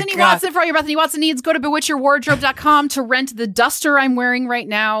the... Oh, my God. Bethany Watson, for all your Bethany Watson needs, go to bewitchyourwardrobe.com to rent the duster I'm wearing right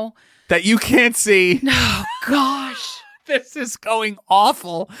now. That you can't see. Oh, gosh. This is going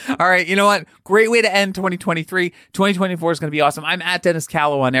awful. All right, you know what? Great way to end 2023. 2024 is going to be awesome. I'm at Dennis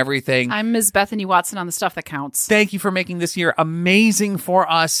Callow on everything. I'm Ms. Bethany Watson on the stuff that counts. Thank you for making this year amazing for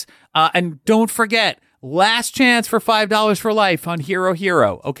us. And don't forget, last chance for $5 for life on Hero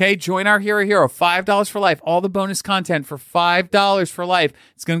Hero. Okay, join our Hero Hero. $5 for life. All the bonus content for $5 for life.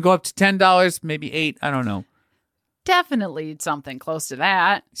 It's going to go up to $10, maybe $8. I don't know. Definitely something close to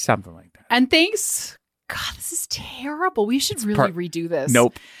that. Something like that. And thanks. God, this is terrible. We should really redo this.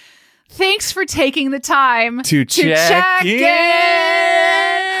 Nope. Thanks for taking the time to check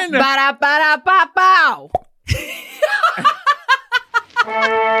in. Ba-da-ba-da-ba-bow.